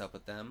like what's up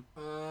with them?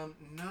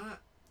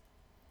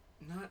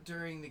 not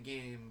during the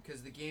game,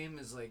 because the game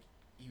is like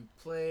you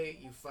play,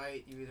 you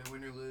fight, you either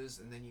win or lose,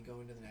 and then you go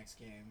into the next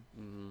game.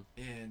 Mm-hmm.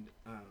 And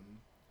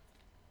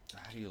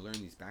How do you learn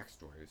these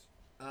backstories?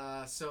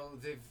 so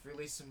they've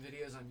released some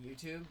videos on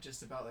YouTube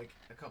just about like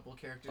a couple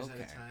characters at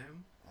Okay. a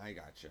time. I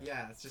gotcha.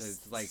 Yeah, it's So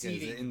just it's like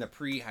seeding. in the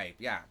pre-hype,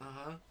 yeah.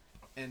 Uh-huh.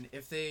 And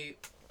if they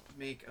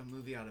make a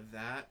movie out of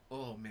that,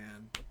 oh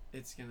man,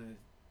 it's gonna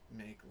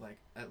make like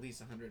at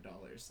least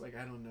 $100. Like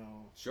I don't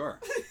know. Sure.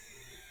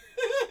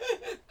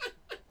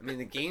 I mean,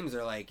 the games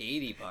are like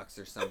 $80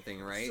 or something,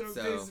 right?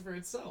 So it pays for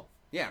itself.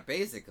 yeah,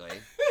 basically.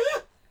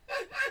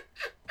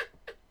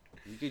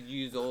 You could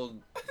use old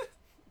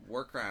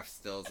Warcraft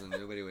stills and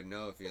nobody would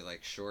know if you're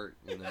like short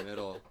in the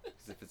middle.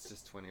 Because if it's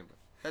just 20 bucks.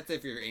 That's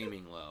if you're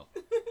aiming low.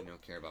 You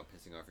don't care about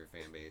pissing off your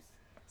fan base.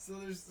 So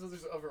there's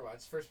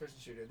Overwatch, first person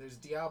shooter. There's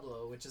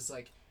Diablo, which is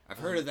like I've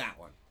heard of that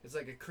one. it's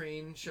like a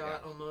crane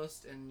shot Yeah.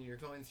 almost, and you're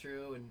going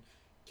through and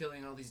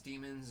killing all these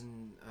demons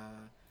and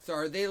So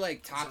are they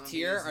like top Zombies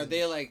tier? Are and-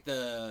 they like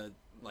the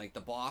like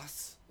the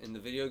boss in the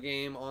video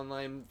game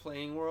online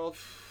playing world?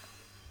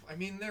 I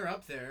mean, they're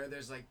up there.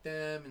 There's like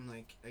them and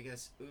like I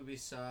guess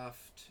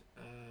Ubisoft.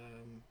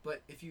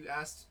 But if you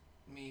asked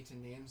me to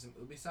name some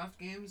Ubisoft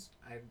games,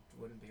 I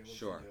wouldn't be able to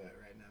do it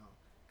right now,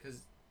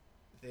 because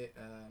they.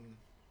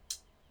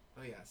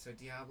 Oh yeah, so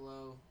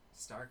Diablo,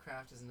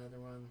 StarCraft is another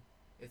one.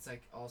 It's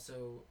like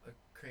also a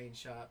crane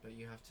shot, but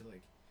you have to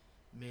like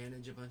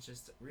manage a bunch of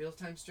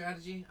real-time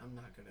strategy. I'm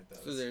not good at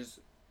those. So there's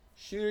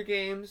shooter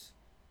games,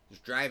 there's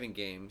driving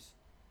games,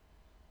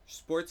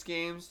 sports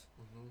games,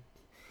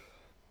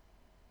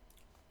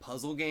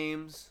 puzzle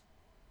games.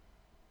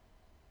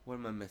 What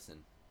am I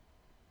missing?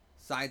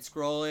 Side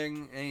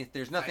scrolling.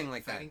 There's nothing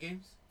like fighting that.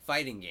 Games?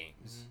 Fighting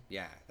games.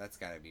 Yeah, that's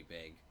got to be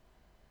big.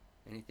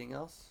 Anything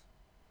else?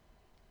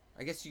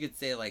 I guess you could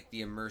say like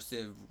the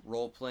immersive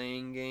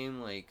role-playing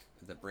game, like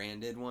the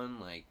branded one,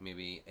 like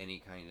maybe any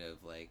kind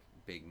of like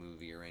big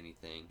movie or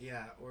anything.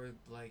 Yeah, or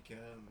like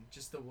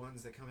just the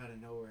ones that come out of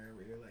nowhere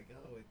where you're like,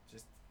 oh,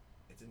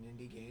 it's an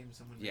indie game.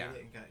 Someone made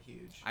it and got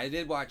huge. I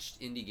did watch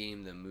Indie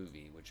Game the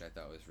movie, which I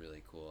thought was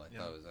really cool. I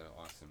thought it was an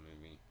awesome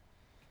movie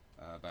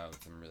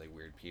about some really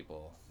weird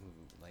people who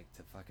like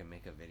to fucking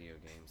make a video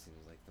game. Seems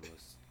like the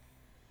most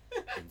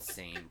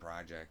insane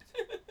project.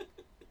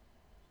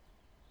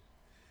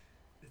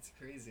 It's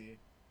crazy.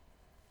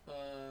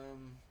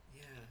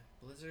 Yeah,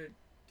 Blizzard,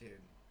 dude,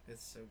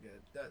 it's so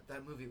good.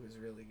 That movie was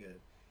really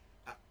good.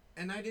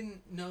 And I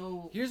didn't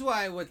know. Here's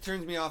what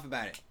turns me off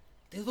about it.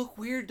 They look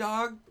weird,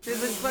 dog. They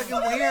look fucking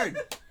weird.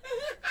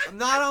 I'm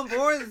not on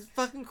board with these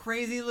fucking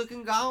crazy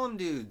looking golem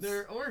dudes.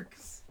 They're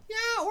orcs.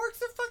 Yeah,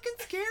 orcs are fucking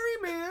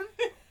scary, man.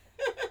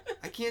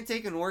 I can't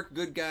take an orc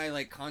good guy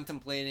like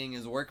contemplating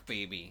his orc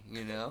baby,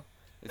 you know?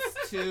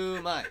 It's too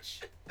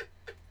much.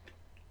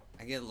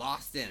 I get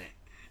lost in it.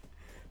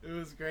 It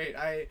was great.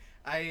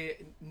 I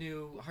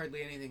knew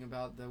hardly anything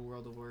about the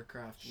World of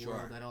Warcraft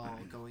world at all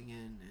going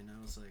in, and I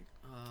was like,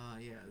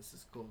 yeah, this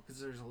is cool. Because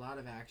there's a lot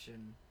of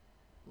action.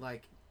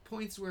 Like,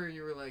 points where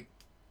you were like,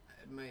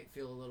 it might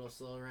feel a little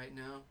slow right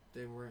now.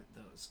 They weren't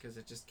those, because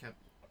it just kept...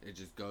 It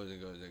just goes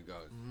and goes and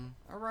goes. Mm-hmm.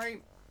 All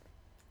right.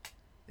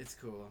 It's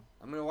cool.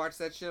 I'm going to watch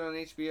that shit on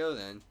HBO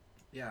then.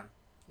 Yeah.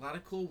 A lot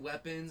of cool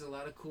weapons, a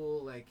lot of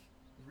cool, like,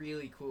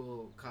 really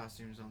cool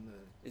costumes on the...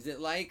 Is it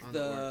like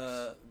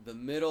the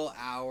middle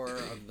hour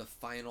of the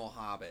final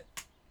Hobbit?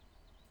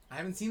 I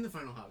haven't seen the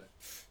final Hobbit.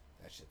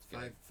 That shit's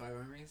good. Five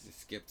armies? You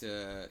skip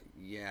to...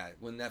 Yeah,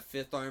 when that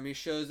fifth army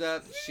shows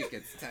up, shit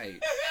gets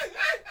tight.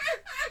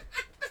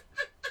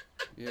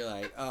 You're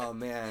like, oh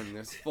man,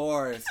 there's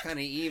four. It's kind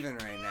of even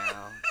right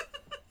now.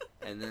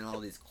 And then all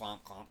these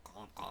clomp, clomp,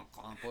 clomp, clomp,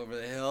 clomp over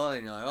the hill.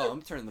 And you're like, oh,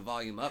 I'm turning the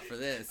volume up for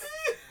this.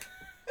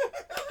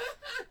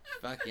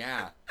 Fuck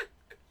yeah.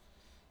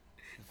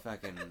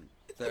 Fucking...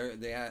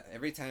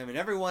 every time, and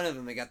every one of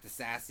them, they got the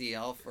sassy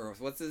elf, or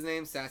what's his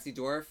name? Sassy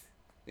dwarf?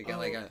 They got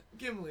like a...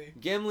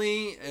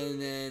 Gimli, and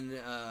then,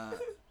 yeah,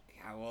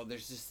 well,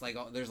 there's just like,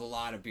 there's a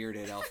lot of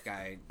bearded elf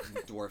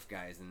dwarf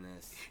guys in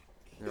this.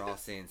 They're all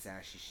saying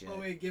sassy shit. Oh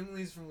wait,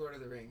 Gimli's from Lord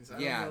of the Rings. I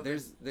don't know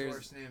there's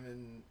dwarf's name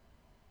in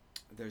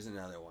there's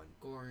another one.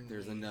 Gormley.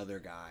 There's another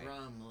guy.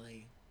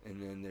 Romley.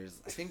 And then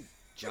there's, I think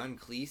John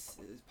Cleese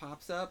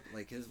pops up.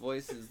 Like his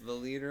voice is the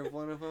leader of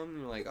one of them. And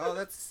you're like, oh,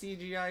 that's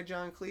CGI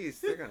John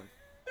Cleese. They're gonna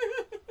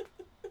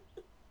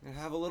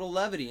have a little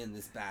levity in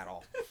this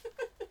battle.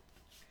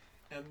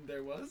 And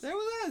there was. There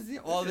was. Yeah.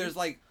 Well, there's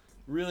like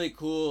really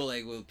cool,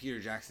 like, well, Peter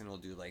Jackson will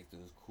do like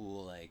those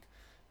cool like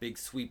big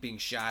sweeping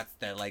shots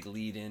that like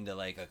lead into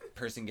like a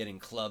person getting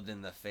clubbed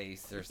in the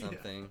face or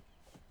something. Yeah.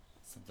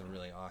 Something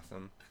really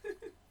awesome.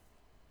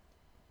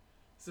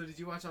 So did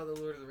you watch all the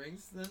Lord of the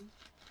Rings then?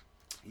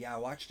 Yeah, I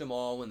watched them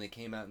all when they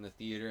came out in the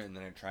theater, and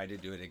then I tried to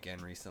do it again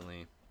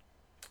recently.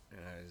 And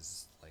I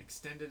was like...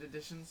 Extended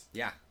editions?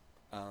 Yeah.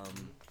 And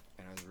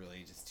I was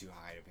really just too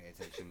high to pay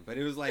attention. But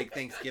it was like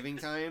Thanksgiving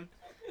time.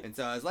 And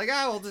so I was like,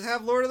 we'll just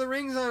have Lord of the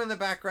Rings on in the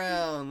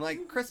background.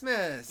 Like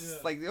Christmas. Yeah.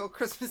 Like the old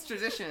Christmas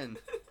tradition.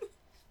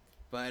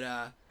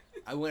 But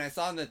when I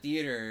saw it in the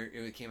theater,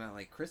 it came out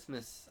like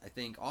Christmas, I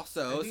think,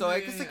 also. So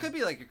I guess it could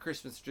be like a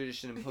Christmas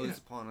tradition imposed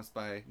upon us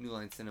by New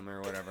Line Cinema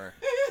or whatever.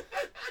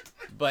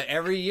 But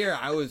every year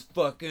I was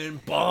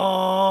fucking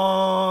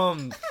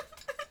bummed.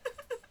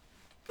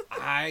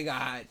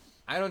 I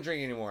don't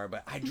drink anymore,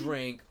 but I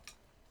drank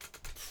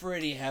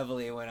pretty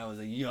heavily when I was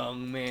a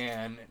young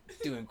man,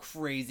 doing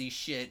crazy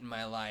shit in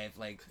my life,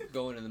 like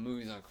going to the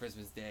movies on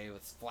Christmas Day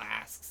with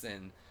flasks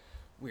and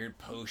weird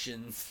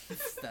potions and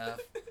stuff.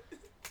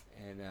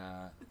 And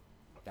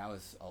that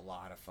was a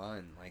lot of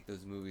fun. Like,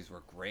 those movies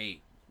were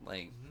great.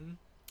 Like,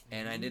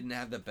 and I didn't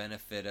have the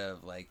benefit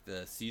of like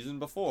the season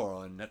before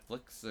on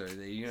Netflix, or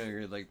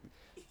you're like,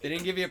 they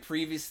didn't give you a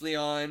previously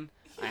on.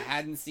 I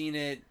hadn't seen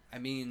it. I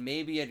mean,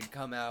 maybe it had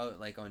come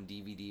out like on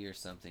DVD or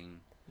something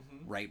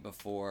right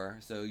before,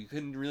 so you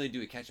couldn't really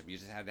do a catch up. You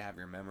just had to have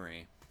your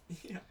memory.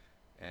 Yeah.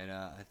 And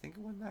I think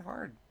it wasn't that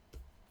hard.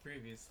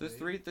 Previously. Those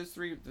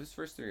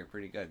first three are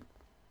pretty good.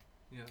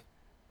 Yeah.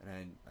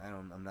 And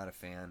I'm not a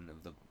fan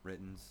of the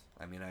writtens.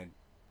 I mean,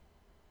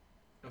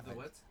 Of the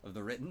what? Of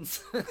the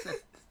writtens.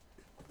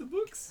 The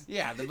books.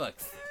 Yeah, the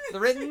books. The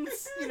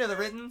writtens. You know the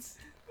writtens.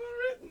 The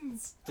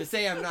writtens. To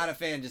say I'm not a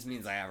fan just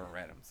means I haven't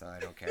read them, so I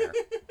don't care.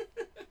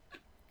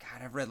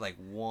 God, I've read like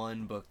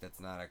one book that's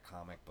not a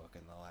comic book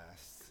in the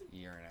last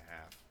year and a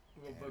half.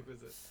 What book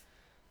was it?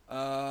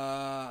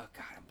 God,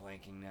 I'm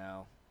blanking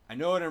now. I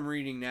know what I'm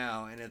reading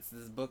now, and it's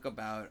this book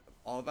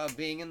all about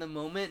being in the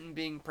moment and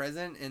being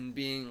present and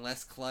being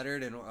less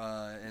cluttered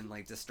and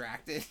like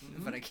distracted.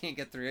 Mm-hmm. But I can't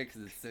get through it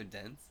because it's so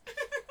dense.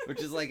 Which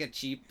is like a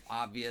cheap,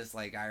 obvious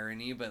like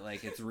irony, but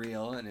like it's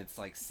real and it's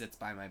like sits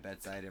by my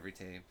bedside every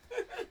time.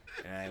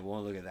 And I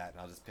won't look at that, and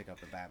I'll just pick up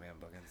the Batman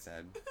book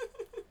instead.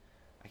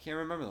 I can't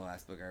remember the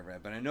last book I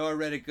read, but I know I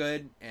read it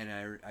good, and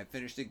I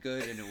finished it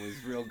good, and it was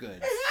real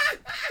good.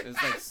 It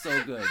was like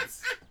so good.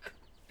 It's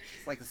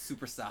like a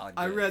super solid.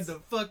 I goods. read the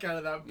fuck out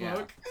of that Yeah.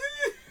 book.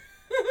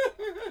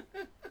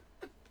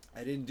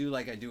 I didn't do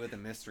like I do with the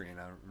mystery, and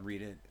I'll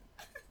read it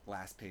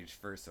last page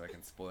first so I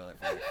can spoil it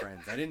for my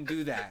friends. I didn't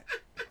do that.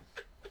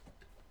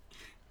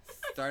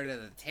 Started at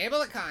the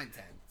table of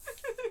contents.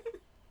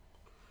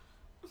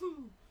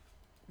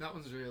 That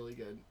one's really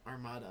good.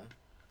 Armada.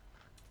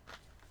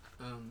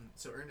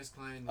 So Ernest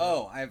Cline.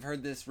 Oh, I've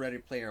heard this Ready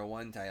Player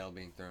One title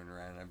being thrown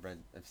around. I've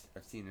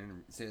seen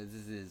it. So this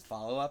is his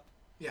follow up.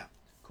 Yeah.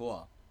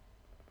 Cool.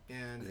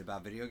 And Is it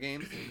about video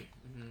games?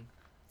 Mhm.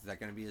 Is that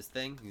gonna be his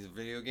thing? He's a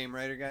video game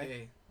writer guy.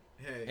 Hey,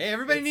 Hey,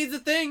 everybody it's- needs a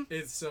thing.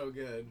 It's so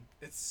good.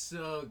 It's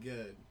so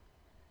good.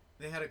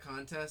 They had a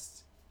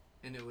contest,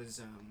 and it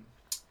was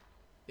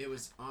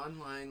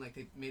online. Like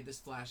they made this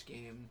Flash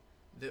game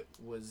that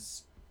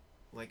was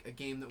like a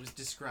game that was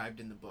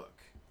described in the book.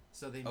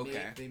 So they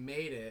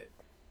made it,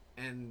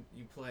 and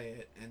you play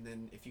it, and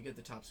then if you get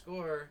the top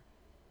score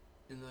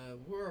in the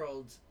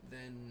world,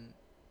 then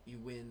you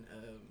win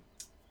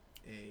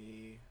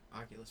a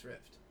Oculus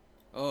Rift.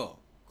 Oh,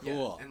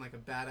 cool. Yeah, and like a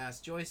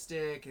badass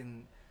joystick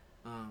and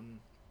a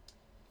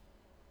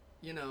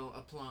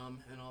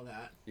plum and all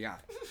that. Yeah.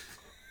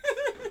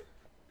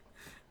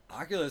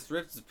 Oculus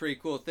Rift is a pretty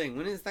cool thing.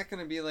 When is that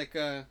going to be like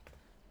a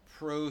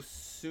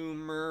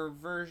prosumer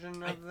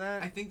version of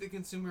that? I think the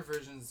consumer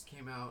versions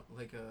came out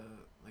like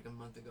a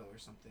month ago or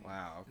something.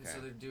 Wow, And okay.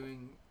 so they're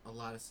doing a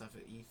lot of stuff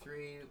at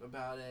E3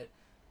 about it.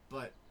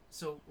 But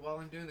so while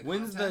I'm doing the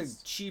When's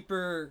contest, the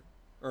cheaper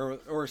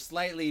or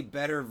slightly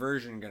better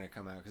version going to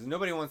come out? Because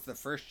nobody wants the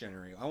first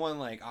generation. I want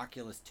like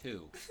Oculus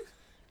 2.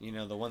 You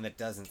know, the one that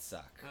doesn't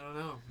suck. I don't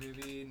know,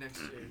 maybe next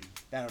year.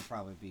 That would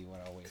probably be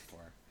what I'll wait for.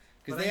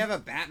 Because But they have a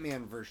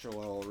Batman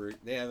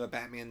they have a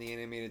Batman the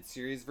Animated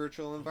Series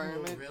virtual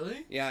environment. Oh,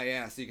 really?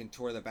 Yeah, so you can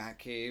tour the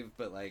Batcave,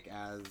 but like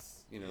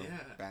as, Yeah.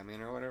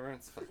 Batman or whatever.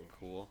 It's fucking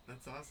cool.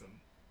 That's awesome.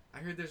 I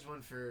heard there's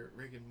one for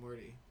Rick and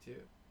Morty too.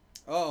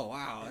 Oh,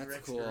 wow, In that's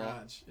Rick's cool.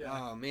 garage, yeah.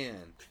 Oh,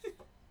 man.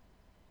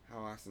 How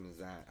awesome is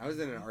that? I was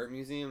in an art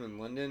museum in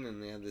London,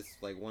 and they had this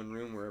like one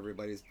room where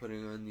everybody's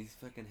putting on these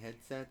fucking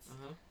headsets,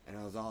 and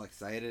I was all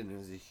excited, and it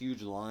was a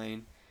huge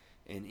line,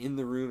 and in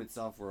the room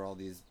itself were all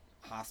these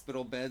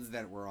hospital beds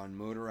that were on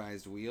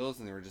motorized wheels,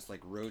 and they were just like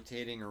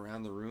rotating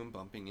around the room,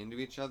 bumping into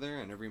each other,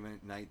 and every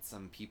night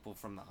some people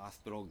from the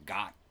hospital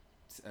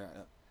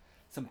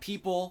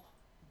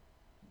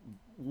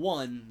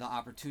won the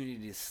opportunity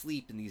to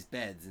sleep in these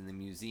beds in the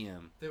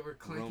museum. They were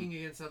clanking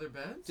against other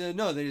beds?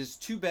 No, there's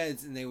two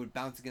beds, and they would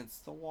bounce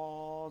against the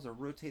walls or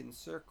rotate in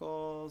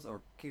circles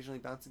or occasionally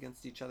bounce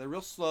against each other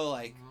real slow,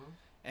 like.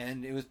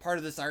 And it was part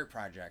of this art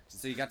project,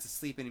 so you got to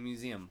sleep in a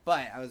museum.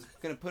 But I was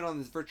going to put on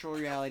this virtual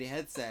reality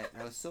headset,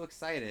 and I was so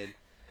excited.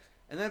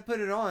 And then I put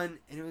it on,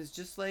 and it was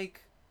just like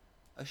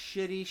a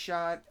shitty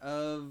shot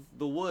of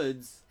the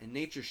woods and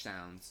nature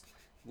sounds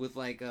with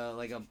like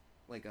a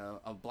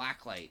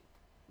black light,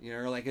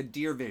 or like a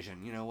deer vision,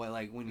 what,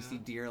 like when you see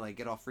deer like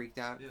get all freaked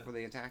out before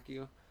they attack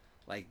you.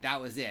 Like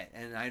that was it,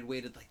 and I'd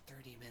waited like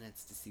 30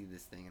 minutes to see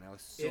this thing, and I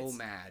was so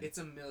mad. It's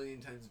a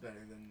million times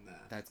better than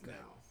that. That's good.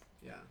 Now.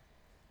 Yeah.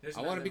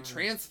 I want to be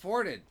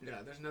transported.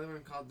 Yeah, there's another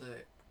one called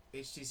the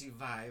HTC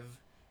Vive,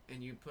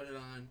 and you put it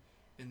on,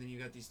 and then you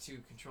got these two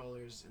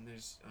controllers, and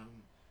there's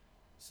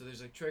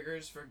like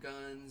triggers for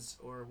guns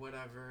or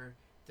whatever.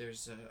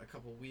 There's a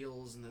couple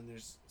wheels, and then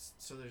there's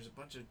a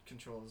bunch of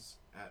controls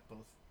at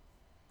both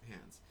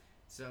hands.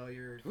 So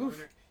you're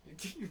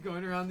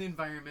going around the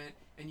environment,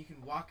 and you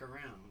can walk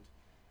around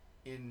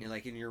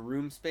in your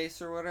room space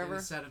or whatever. In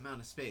a set amount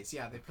of space.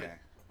 Yeah,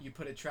 you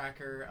put a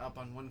tracker up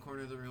on one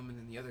corner of the room and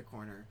then the other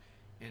corner,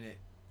 and it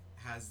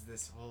has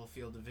this whole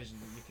field of vision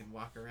that you can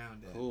walk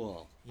around in.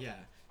 Cool. Yeah.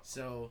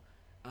 So,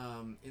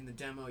 in the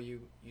demo, you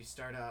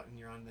start out and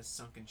you're on this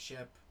sunken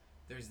ship.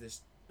 There's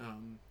this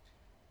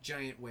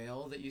giant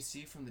whale that you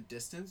see from the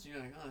distance. You're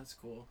like, oh, that's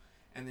cool.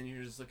 And then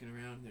you're just looking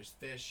around, and there's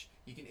fish.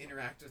 You can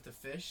interact with the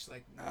fish,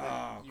 like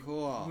you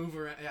cool. Move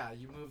around. Yeah,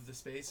 you move the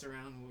space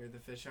around where the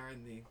fish are,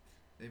 and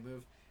they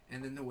move.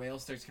 And then the whale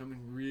starts coming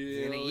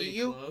really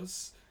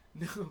close.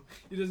 No,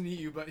 he doesn't eat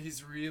you, but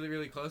he's really,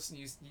 really close, and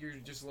you're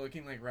just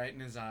looking like right in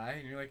his eye,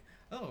 and you're like,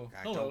 Oh,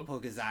 God, hello. don't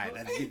poke his eye.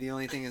 That's the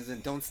only thing is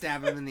don't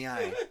stab him in the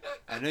eye.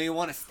 I know you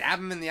want to stab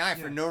him in the eye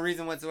for no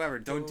reason whatsoever.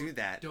 Don't do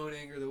that. Don't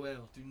anger the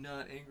whale. Do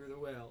not anger the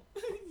whale.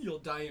 You'll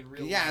die in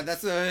real life. Yeah,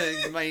 that's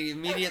what my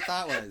immediate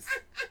thought was.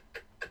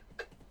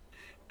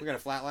 We got a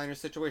flatliner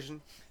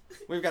situation.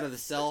 We've got a The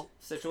Cell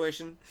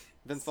situation.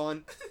 Vince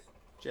Vaughn,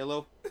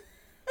 J-Lo.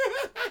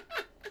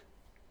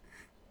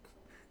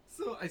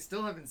 So I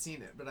still haven't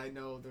seen it, but I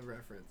know the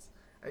reference.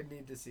 I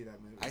need to see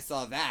that movie. I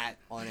saw that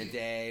on a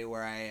day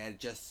where I had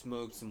just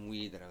smoked some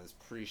weed that I was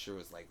pretty sure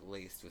was like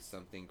laced with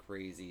something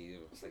crazy.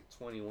 It was like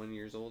 21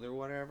 years old or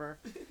whatever.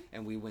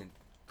 And we went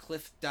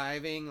cliff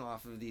diving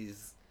off of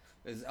these.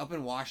 It was up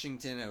in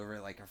Washington over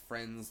at like a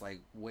friend's like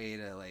way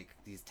to like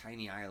these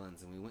tiny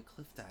islands, and we went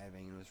cliff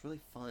diving and it was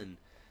really fun.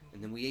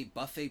 And then we ate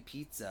buffet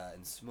pizza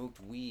and smoked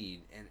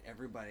weed, and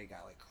everybody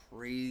got like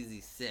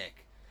crazy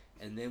sick.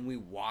 And then we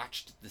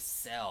watched The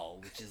Cell,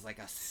 which is like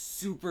a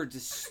super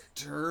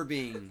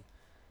disturbing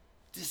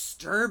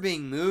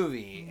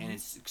movie, and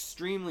it's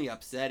extremely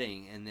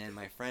upsetting. And then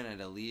my friend had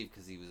to leave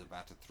because he was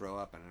about to throw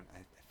up, and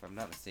if I'm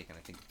not mistaken,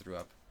 I think he threw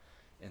up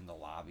in the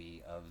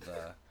lobby of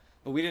the.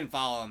 But we didn't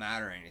follow him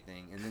out or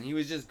anything, and then he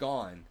was just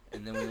gone.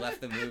 And then we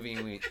left the movie,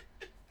 and we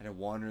had to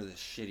wander this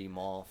shitty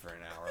mall for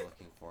an hour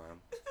looking for him.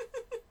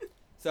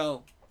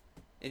 So,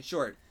 in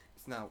short,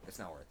 it's not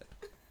worth it.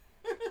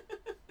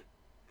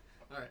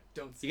 All right,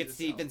 don't see You get to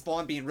see Vince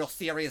Vaughn being real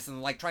serious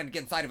and like trying to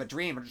get inside of a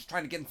dream, or just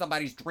trying to get in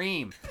somebody's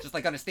dream, just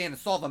like understand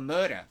and solve a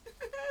murder.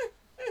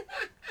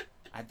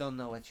 I don't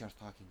know what you're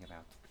talking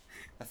about.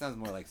 That sounds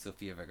more like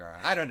Sofia Vergara.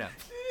 I don't know.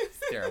 It's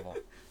terrible.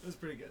 That was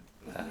pretty good.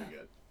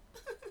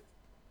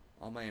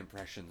 All my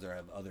impressions are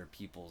of other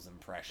people's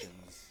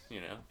impressions,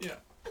 you know? Yeah.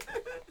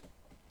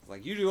 It's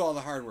like, you do all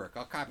the hard work.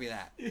 I'll copy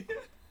that.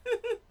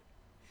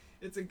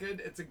 It's a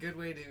good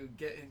way to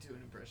get into an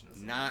impression of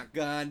something. Not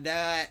gonna do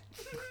it.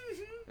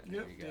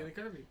 Yep, you go. Dana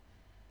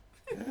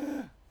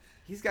Carvey.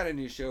 He's got a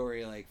new show where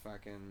he like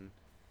fucking.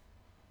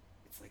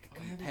 It's like a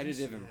I haven't competitive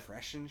seen that.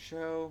 impression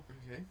show.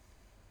 Okay. I'm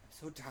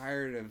so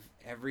tired of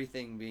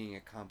everything being a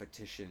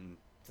competition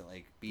to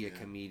like be a Yeah.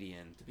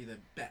 comedian. To be the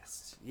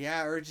best.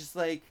 Yeah, or just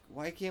like,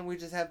 why can't we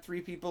just have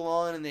 3 people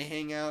on and they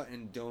hang out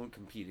and don't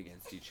compete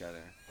against each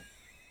other?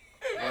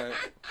 Or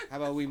how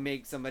about we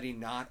make somebody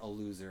not a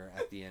loser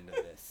at the end of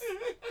this?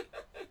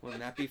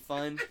 Wouldn't that be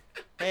fun?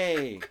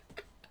 Hey,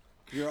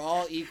 you're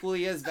all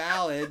equally as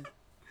valid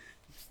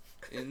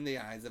in the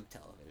eyes of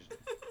television.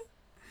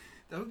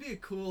 That would be a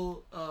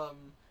cool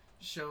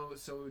show.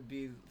 So it would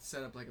be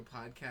set up like a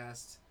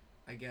podcast,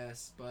 I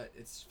guess, but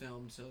it's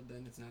filmed, so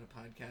then it's not a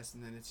podcast,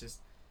 and then it's just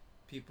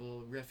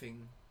people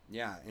riffing.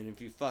 Yeah, and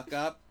if you fuck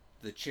up,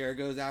 the chair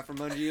goes out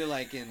from under you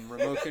like in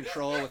Remote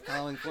Control with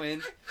Colin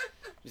Quinn.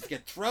 Just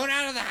get thrown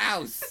out of the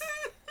house.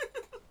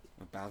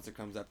 A bouncer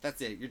comes up.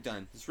 That's it. You're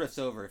done. This riff's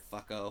over,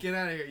 fucko. Get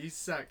out of here. You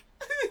suck.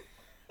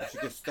 You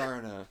should go star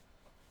in a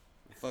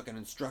fucking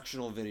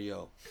instructional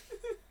video.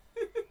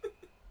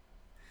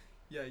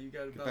 Yeah, you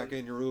got Get about back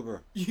in your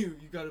Uber. you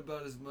got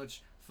about as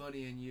much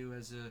funny in you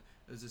as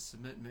a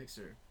cement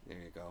mixer. There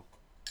you go.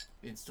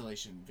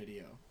 Installation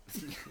video.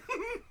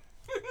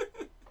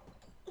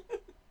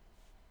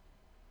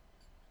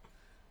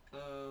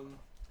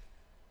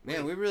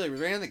 Man, we really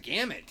ran the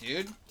gamut,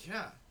 dude.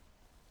 Yeah,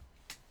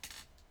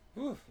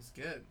 Whew. it was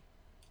good.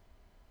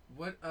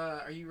 What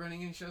are you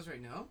running any shows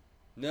right now?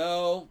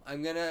 No,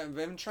 I've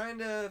been trying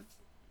to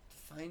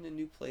find a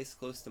new place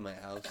close to my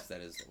house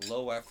that is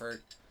low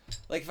effort.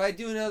 Like if I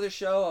do another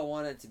show, I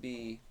want it to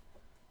be.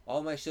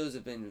 All my shows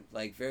have been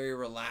like very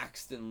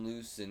relaxed and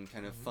loose and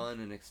kind of fun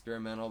and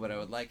experimental, but I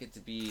would like it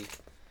to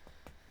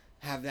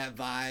have that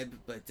vibe,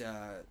 but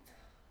a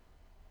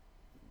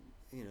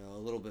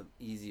little bit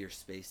easier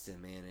space to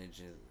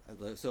manage.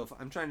 So if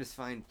I'm trying to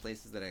find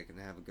places that I can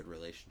have a good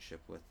relationship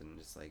with and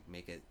just like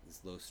make it as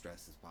low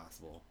stress as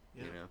possible,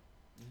 Yeah.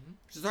 Mm-hmm.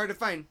 which is hard to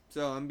find.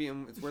 So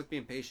it's worth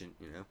being patient,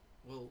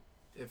 Well,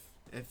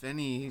 if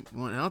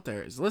anyone out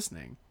there is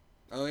listening,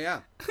 Oh yeah,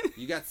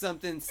 you got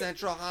something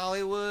Central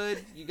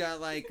Hollywood. You got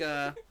like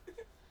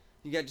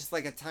just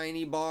like a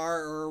tiny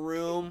bar or a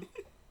room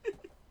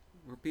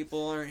where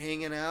people aren't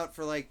hanging out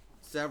for like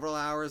several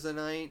hours a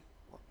night,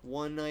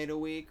 one night a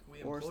week.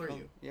 we or implore so.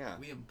 you. Yeah,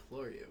 We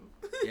implore you.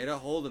 get a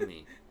hold of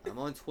me. I'm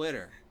on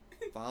Twitter.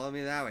 Follow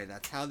me that way.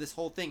 That's how this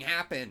whole thing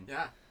happened.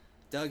 Yeah.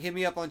 Doug hit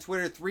me up on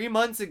Twitter 3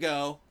 months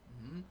ago,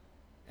 Mm-hmm.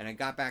 and I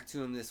got back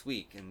to him this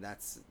week, and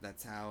that's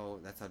how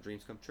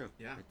dreams come true.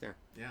 Yeah. Right there.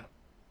 Yeah.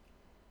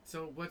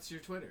 So what's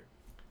your Twitter?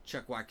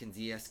 Chuck Watkins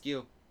ESQ.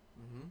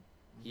 Mm-hmm.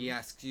 He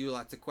asks you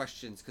lots of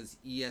questions because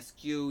ESQ,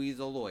 he's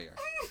a lawyer.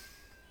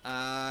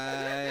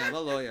 I am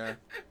a lawyer.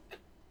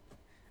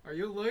 Are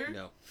you a lawyer?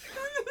 No.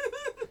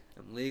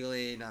 I'm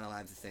legally not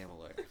allowed to say I'm a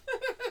lawyer.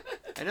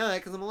 I know that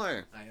because I'm a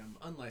lawyer. I am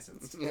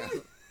unlicensed. Yeah.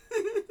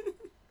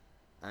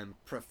 I'm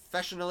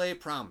professionally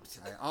prompt.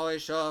 I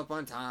always show up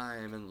on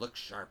time and look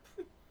sharp.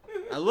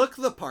 I look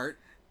the part.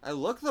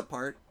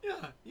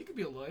 Yeah, you could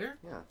be a lawyer.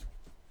 Yeah.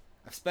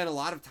 I've spent a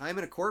lot of time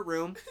in a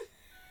courtroom.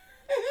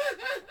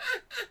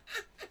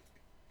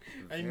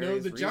 I know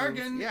various the reasons.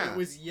 jargon. Yeah. It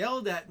was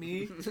yelled at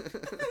me.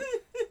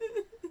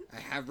 I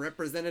have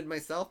represented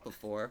myself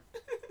before.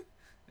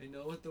 I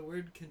know what the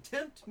word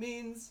contempt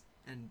means.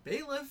 And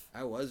bailiff.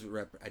 I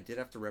did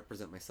have to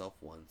represent myself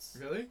once.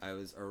 Really? I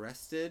was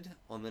arrested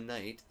on the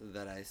night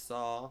that I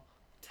saw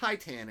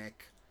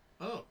Titanic.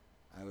 Oh.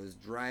 I was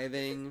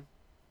driving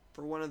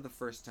for one of the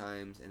first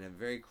times in a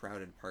very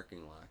crowded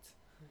parking lot.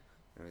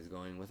 I was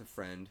going with a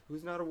friend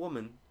who's not a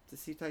woman to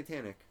see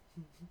Titanic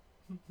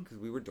because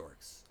we were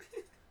dorks.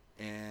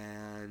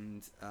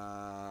 And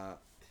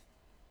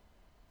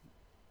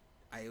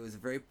it was a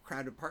very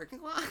crowded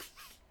parking lot.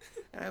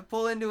 And I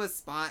pull into a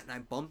spot and I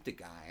bumped a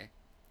guy.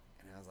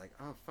 And I was like,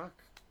 oh, fuck.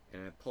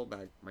 And I pulled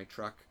back my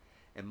truck.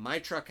 And my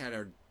truck had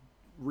a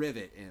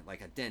rivet in it,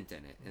 like a dent in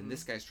it. And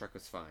this guy's truck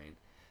was fine.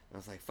 And I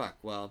was like, fuck,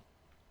 well,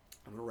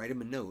 I'm going to write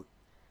him a note.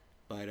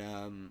 But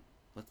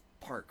let's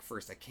park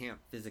first. I can't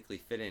physically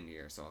fit in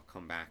here, so I'll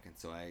come back. And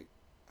so I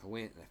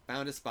went and I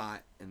found a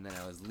spot. And then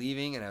I was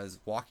leaving and I was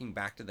walking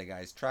back to the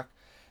guy's truck.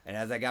 And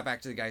as I got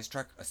back to the guy's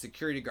truck, a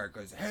security guard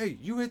goes, hey,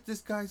 you hit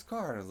this guy's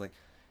car. And I was like,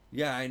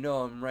 yeah, I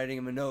know, I'm writing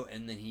him a note.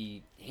 And then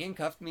he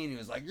handcuffed me and he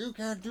was like, you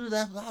can't do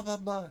that, blah, blah,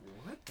 blah.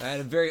 What? I had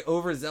a very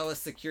overzealous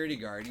security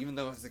guard, even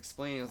though I was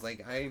explaining. I was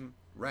like, I'm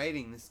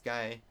writing this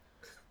guy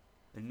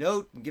a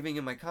note, giving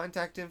him my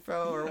contact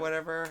info or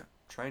whatever,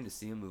 trying to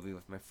see a movie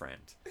with my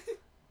friend.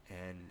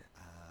 And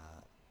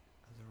I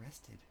was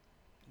arrested.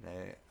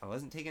 And I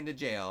wasn't taken to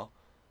jail,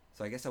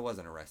 so I guess I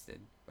wasn't arrested.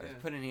 But I was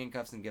put in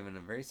handcuffs and given a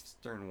very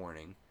stern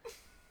warning.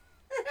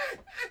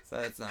 So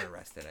that's not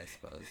arrested, I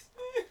suppose.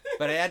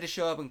 But I had to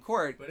show up in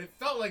court. But it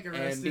felt like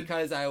arrested. And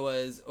because I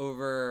was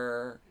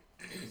over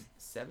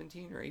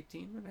 17 or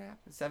 18 when it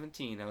happened,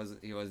 17,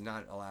 he was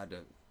not allowed to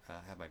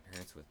have my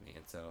parents with me,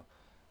 and so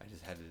I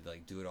just had to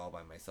like do it all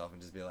by myself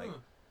and just be like,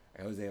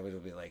 I was able to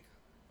be like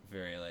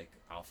very like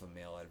alpha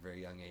male at a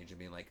very young age and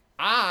being like,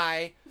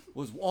 I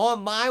was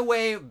on my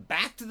way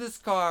back to this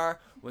car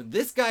when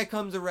this guy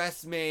comes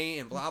arrest me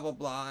and blah blah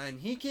blah,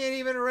 and he can't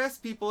even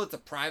arrest people. It's a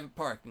private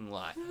parking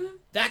lot.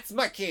 That's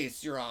my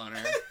case, Your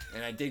Honor.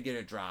 And I did get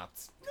it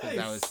dropped because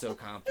I was so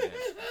confident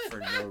for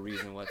no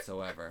reason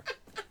whatsoever.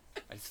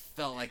 I just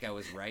felt like I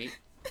was right.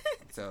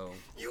 So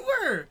You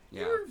were.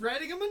 Yeah. You were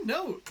writing him a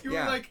note. You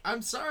Yeah. were like,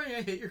 I'm sorry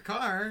I hit your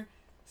car.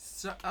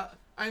 So,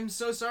 I'm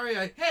so sorry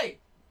Hey,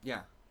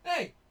 yeah.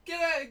 get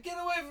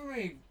away from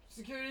me,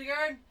 security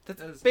guard.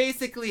 That's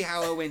basically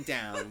how it went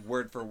down,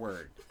 word for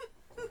word.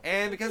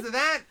 And because of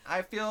that,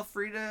 I feel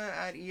free to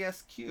add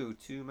ESQ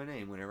to my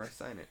name whenever I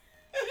sign it.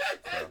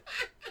 So.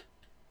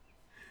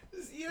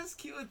 Is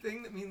ESQ a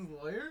thing that means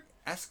lawyer?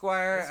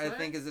 Esquire, I Esquire?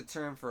 think, is a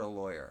term for a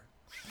lawyer.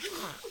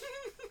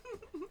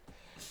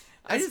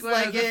 I just Esquire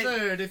like the it.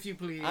 Third, if you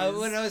please.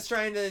 When I was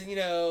trying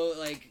to,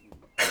 like,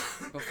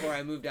 before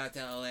I moved out to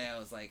LA, I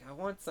was like, I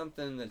want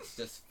something that's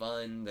just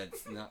fun,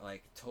 that's not,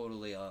 like,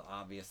 totally an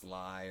obvious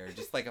lie, or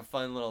just, like, a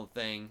fun little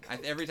thing.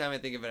 Every time I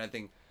think of it, I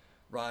think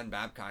Ron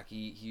Babcock,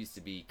 he used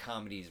to be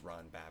comedy's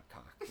Ron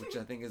Babcock, which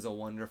I think is a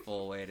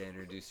wonderful way to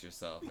introduce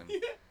yourself. And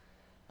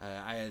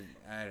I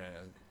don't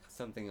know,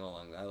 something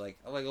along I like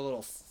a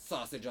little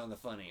sausage on the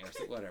funny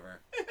or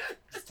whatever.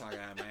 Just talking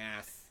out of my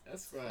ass.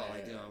 That's That's all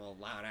I do. I'm a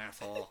loud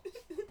asshole.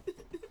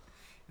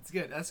 It's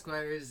good.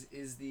 Esquire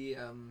is the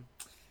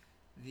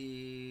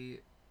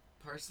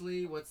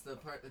parsley. What's the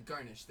part? The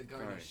garnish. The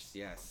garnish.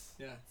 Yes.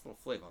 Yeah. It's a little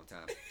flavor on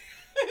top.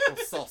 A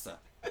little salsa.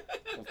 A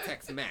little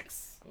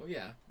Tex-Mex. Oh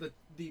yeah. The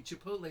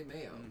chipotle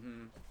mayo.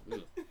 Mm-hmm.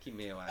 Ugh, keep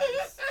mayo out of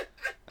this.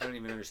 I don't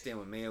even understand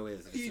what mayo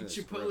is. The It's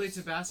chipotle gross.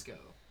 Tabasco.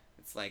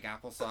 It's like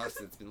applesauce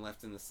that's been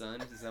left in the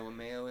sun. Is that what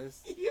mayo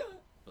is? Yeah.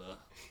 Ugh.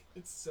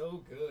 It's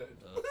so good.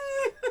 Ugh.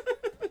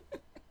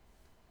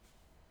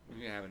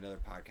 We're gonna have another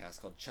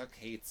podcast called Chuck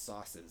Hates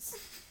Sauces.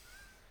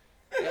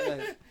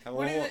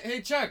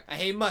 Hey Chuck. I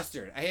hate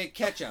mustard. I hate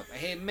ketchup. I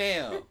hate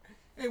mayo.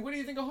 Hey, what do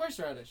you think of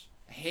horseradish?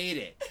 I hate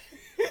it.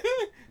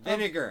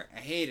 Vinegar. I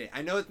hate it.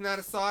 I know it's not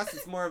a sauce.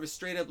 It's more of a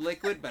straight up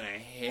liquid, but I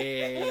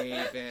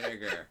hate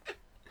vinegar.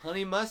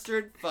 Honey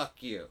mustard.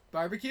 Fuck you.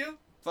 Barbecue.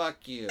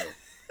 Fuck you.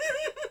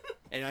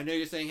 And I know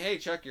you're saying, hey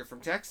Chuck, you're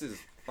from Texas.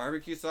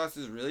 Barbecue sauce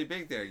is really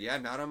big there. Yeah,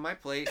 not on my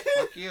plate.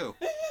 Fuck you.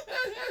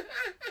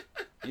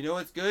 You know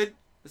what's good?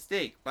 The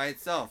steak by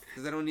itself,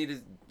 because I don't need to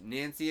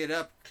Nancy it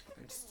up.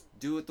 I just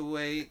do it the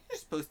way you're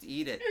supposed to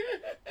eat it.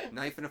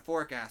 Knife and a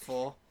fork,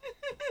 asshole.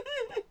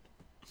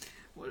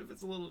 What if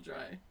it's a little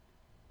dry?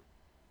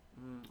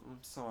 I'm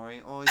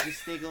sorry. Oh, is your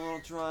steak a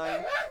little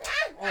dry?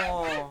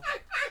 Oh,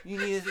 you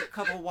need a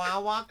cup of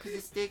Wawa because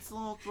your steak's a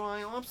little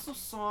dry. Oh, I'm so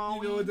sorry.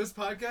 You know what this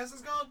podcast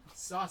is called?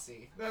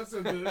 Saucy. That's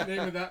what the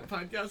name of that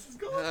podcast is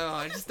called. Oh,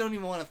 I just don't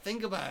even want to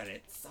think about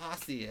it.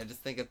 Saucy. I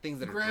just think of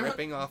things that are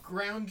dripping off.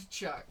 Ground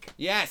chuck.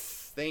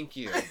 Yes, thank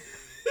you.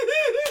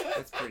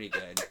 That's pretty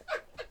good.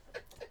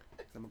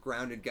 I'm a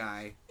grounded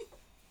guy.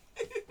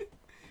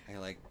 I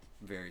like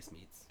various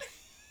meats.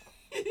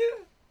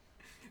 Yeah.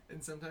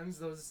 And sometimes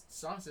those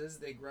sauces,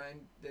 they grind,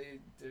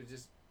 they're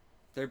just...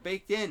 They're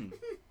baked in.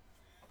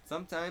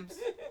 Sometimes.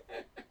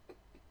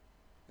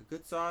 A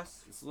good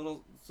sauce, it's a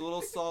little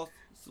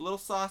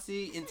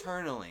saucy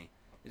internally.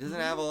 It doesn't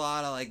have a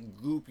lot of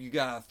like goop you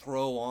gotta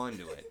throw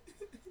onto it.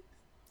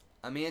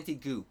 I'm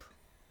anti-goop.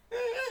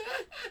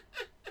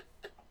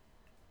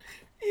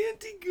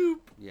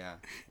 Anti-goop. Yeah.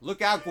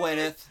 Look out,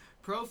 Gwyneth.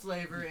 Pro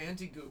flavor,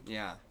 anti-goop.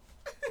 Yeah.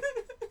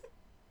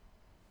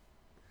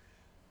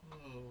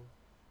 Oh.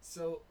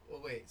 So,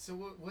 wait. So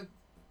what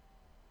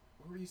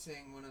were you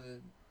saying one of the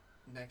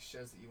next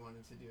shows that you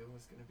wanted to do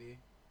was going to be?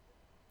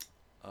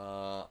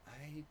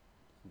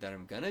 That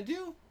I'm gonna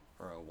do?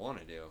 Or I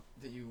wanna do?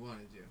 That you want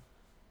to do.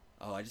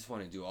 Oh, I just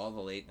want to do all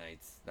the late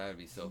nights. That would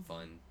be so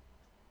fun.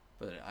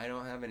 But I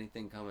don't have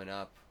anything coming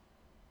up.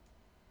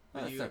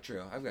 But That's not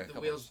true. I've got a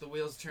couple. The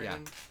wheels turning.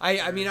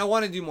 Yeah. I mean, I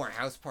want to do more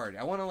house party.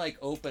 I want to like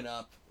open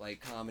up like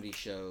comedy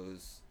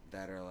shows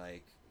that are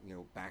like, you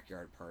know,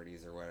 backyard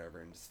parties or whatever,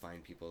 and just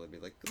find people that be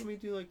like, let me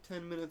do like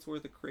 10 minutes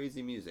worth of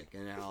crazy music,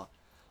 and I'll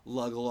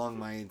lug along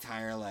my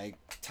entire like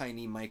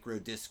tiny micro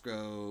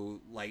disco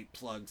light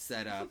plug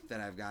setup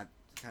that I've got,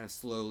 kind of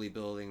slowly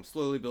building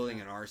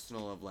an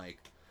arsenal of like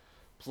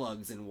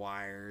plugs and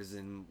wires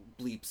and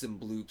bleeps and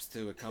bloops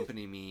to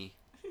accompany me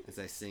as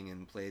I sing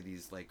and play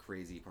these like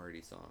crazy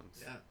party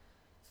songs. Yeah.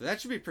 So that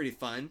should be pretty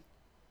fun.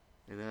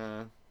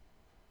 And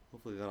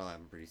hopefully that'll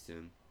happen pretty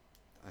soon.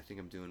 I think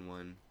I'm doing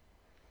one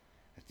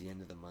at the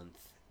end of the month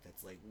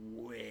that's like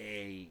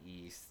way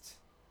east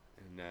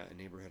in a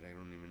neighborhood I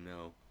don't even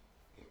know.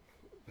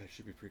 But it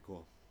should be pretty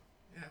cool.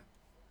 Yeah.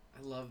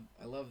 I love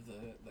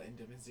the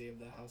intimacy of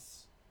the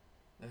house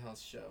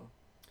show.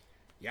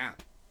 Yeah.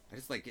 I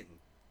just like getting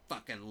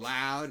fucking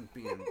loud,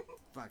 being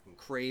fucking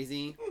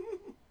crazy.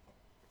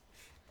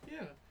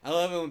 Yeah. I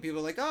love it when people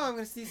are like, oh, I'm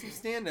going to see some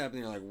stand-up. And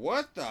you're like,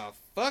 what the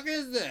fuck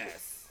is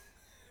this?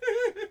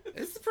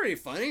 This is pretty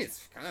funny.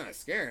 It's kind of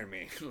scaring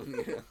me.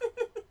 You know?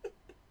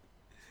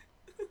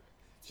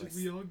 Should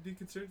we all be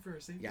concerned for our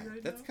safety right now?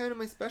 Yeah, that's kind of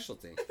my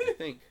specialty, I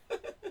think.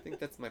 I think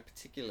that's my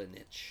particular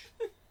niche.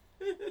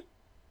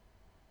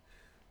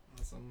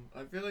 Awesome.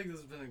 I feel like this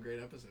has been a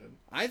great episode.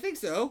 I think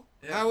so.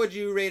 Yeah. How would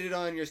you rate it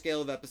on your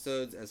scale of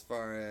episodes as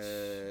far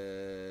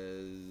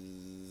as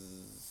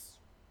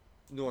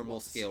normal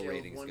scale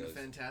ratings 1 to goes?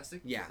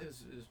 fantastic? Yeah. It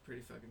was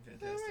pretty fucking All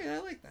fantastic. right, I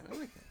like that.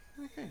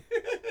 Okay.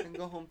 I can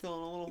go home feeling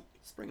a little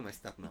spring in my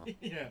step now.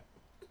 Yeah.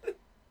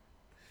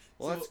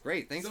 Well, So- that's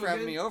great. Thanks so for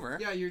having again, me over.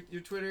 Yeah, your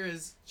Twitter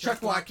is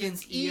Chuck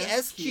Watkins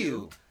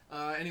ESQ.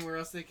 Anywhere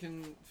else they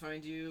can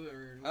find you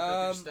or look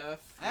up your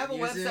stuff? I have a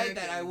music website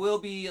that I and- will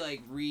be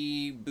like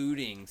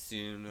rebooting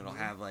soon. It'll Mhm.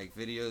 have like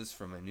videos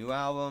from a new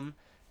album,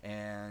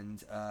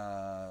 and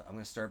I'm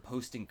gonna start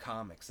posting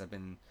comics. I've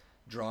been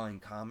drawing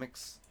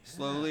comics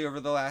slowly over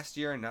the last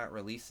year and not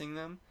releasing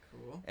them.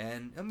 Cool.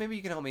 And maybe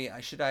you can help me.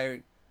 Should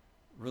I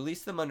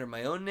release them under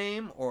my own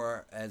name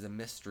or as a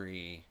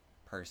mystery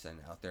person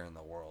out there in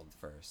the world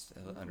first,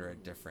 under a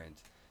different?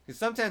 Because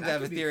sometimes That I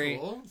have a could be theory.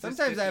 cool. Just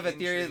Sometimes get I have the a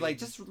theory like intrigue.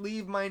 just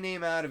leave my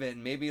name out of it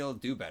and maybe it'll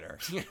do better.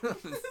 You know,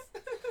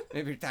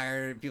 maybe you're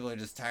tired. People are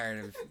just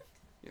tired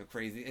of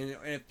crazy. And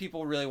if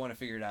people really want to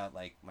figure it out,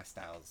 like my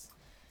style's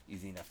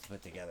easy enough to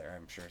put together.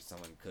 I'm sure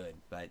someone could.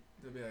 But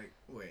They'll be like,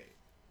 wait,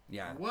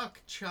 yeah,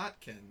 Wuck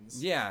Chotkins.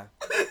 yeah,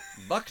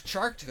 Buck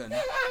Sharkskin,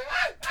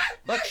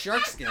 Buck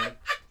Sharkskin.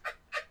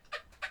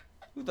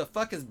 Who the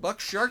fuck is Buck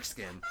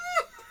Sharkskin?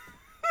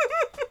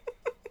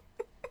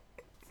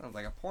 Sounds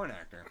like a porn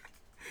actor.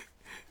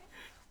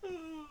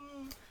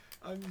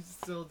 I'm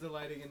still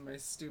delighting in my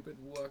stupid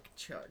Wuck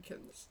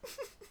Chotkins.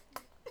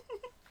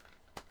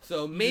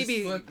 So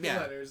maybe, flip the yeah,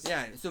 letters.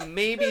 yeah. So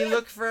maybe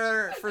look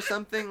for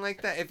something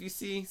like that. If you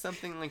see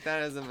something like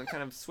that as a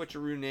kind of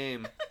switcheroo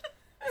name,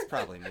 it's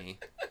probably me.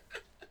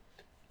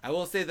 I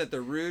will say that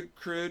they're rude,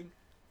 crude,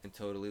 and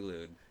totally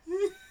lewd.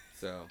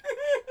 So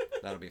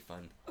that'll be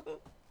fun.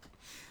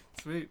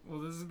 Sweet. Well,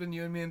 this has been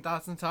You and Me in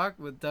Thoughts and Talk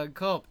with Doug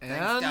Culp.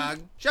 Thanks, Doug.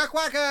 Chuck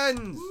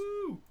Watkins!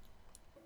 Woo!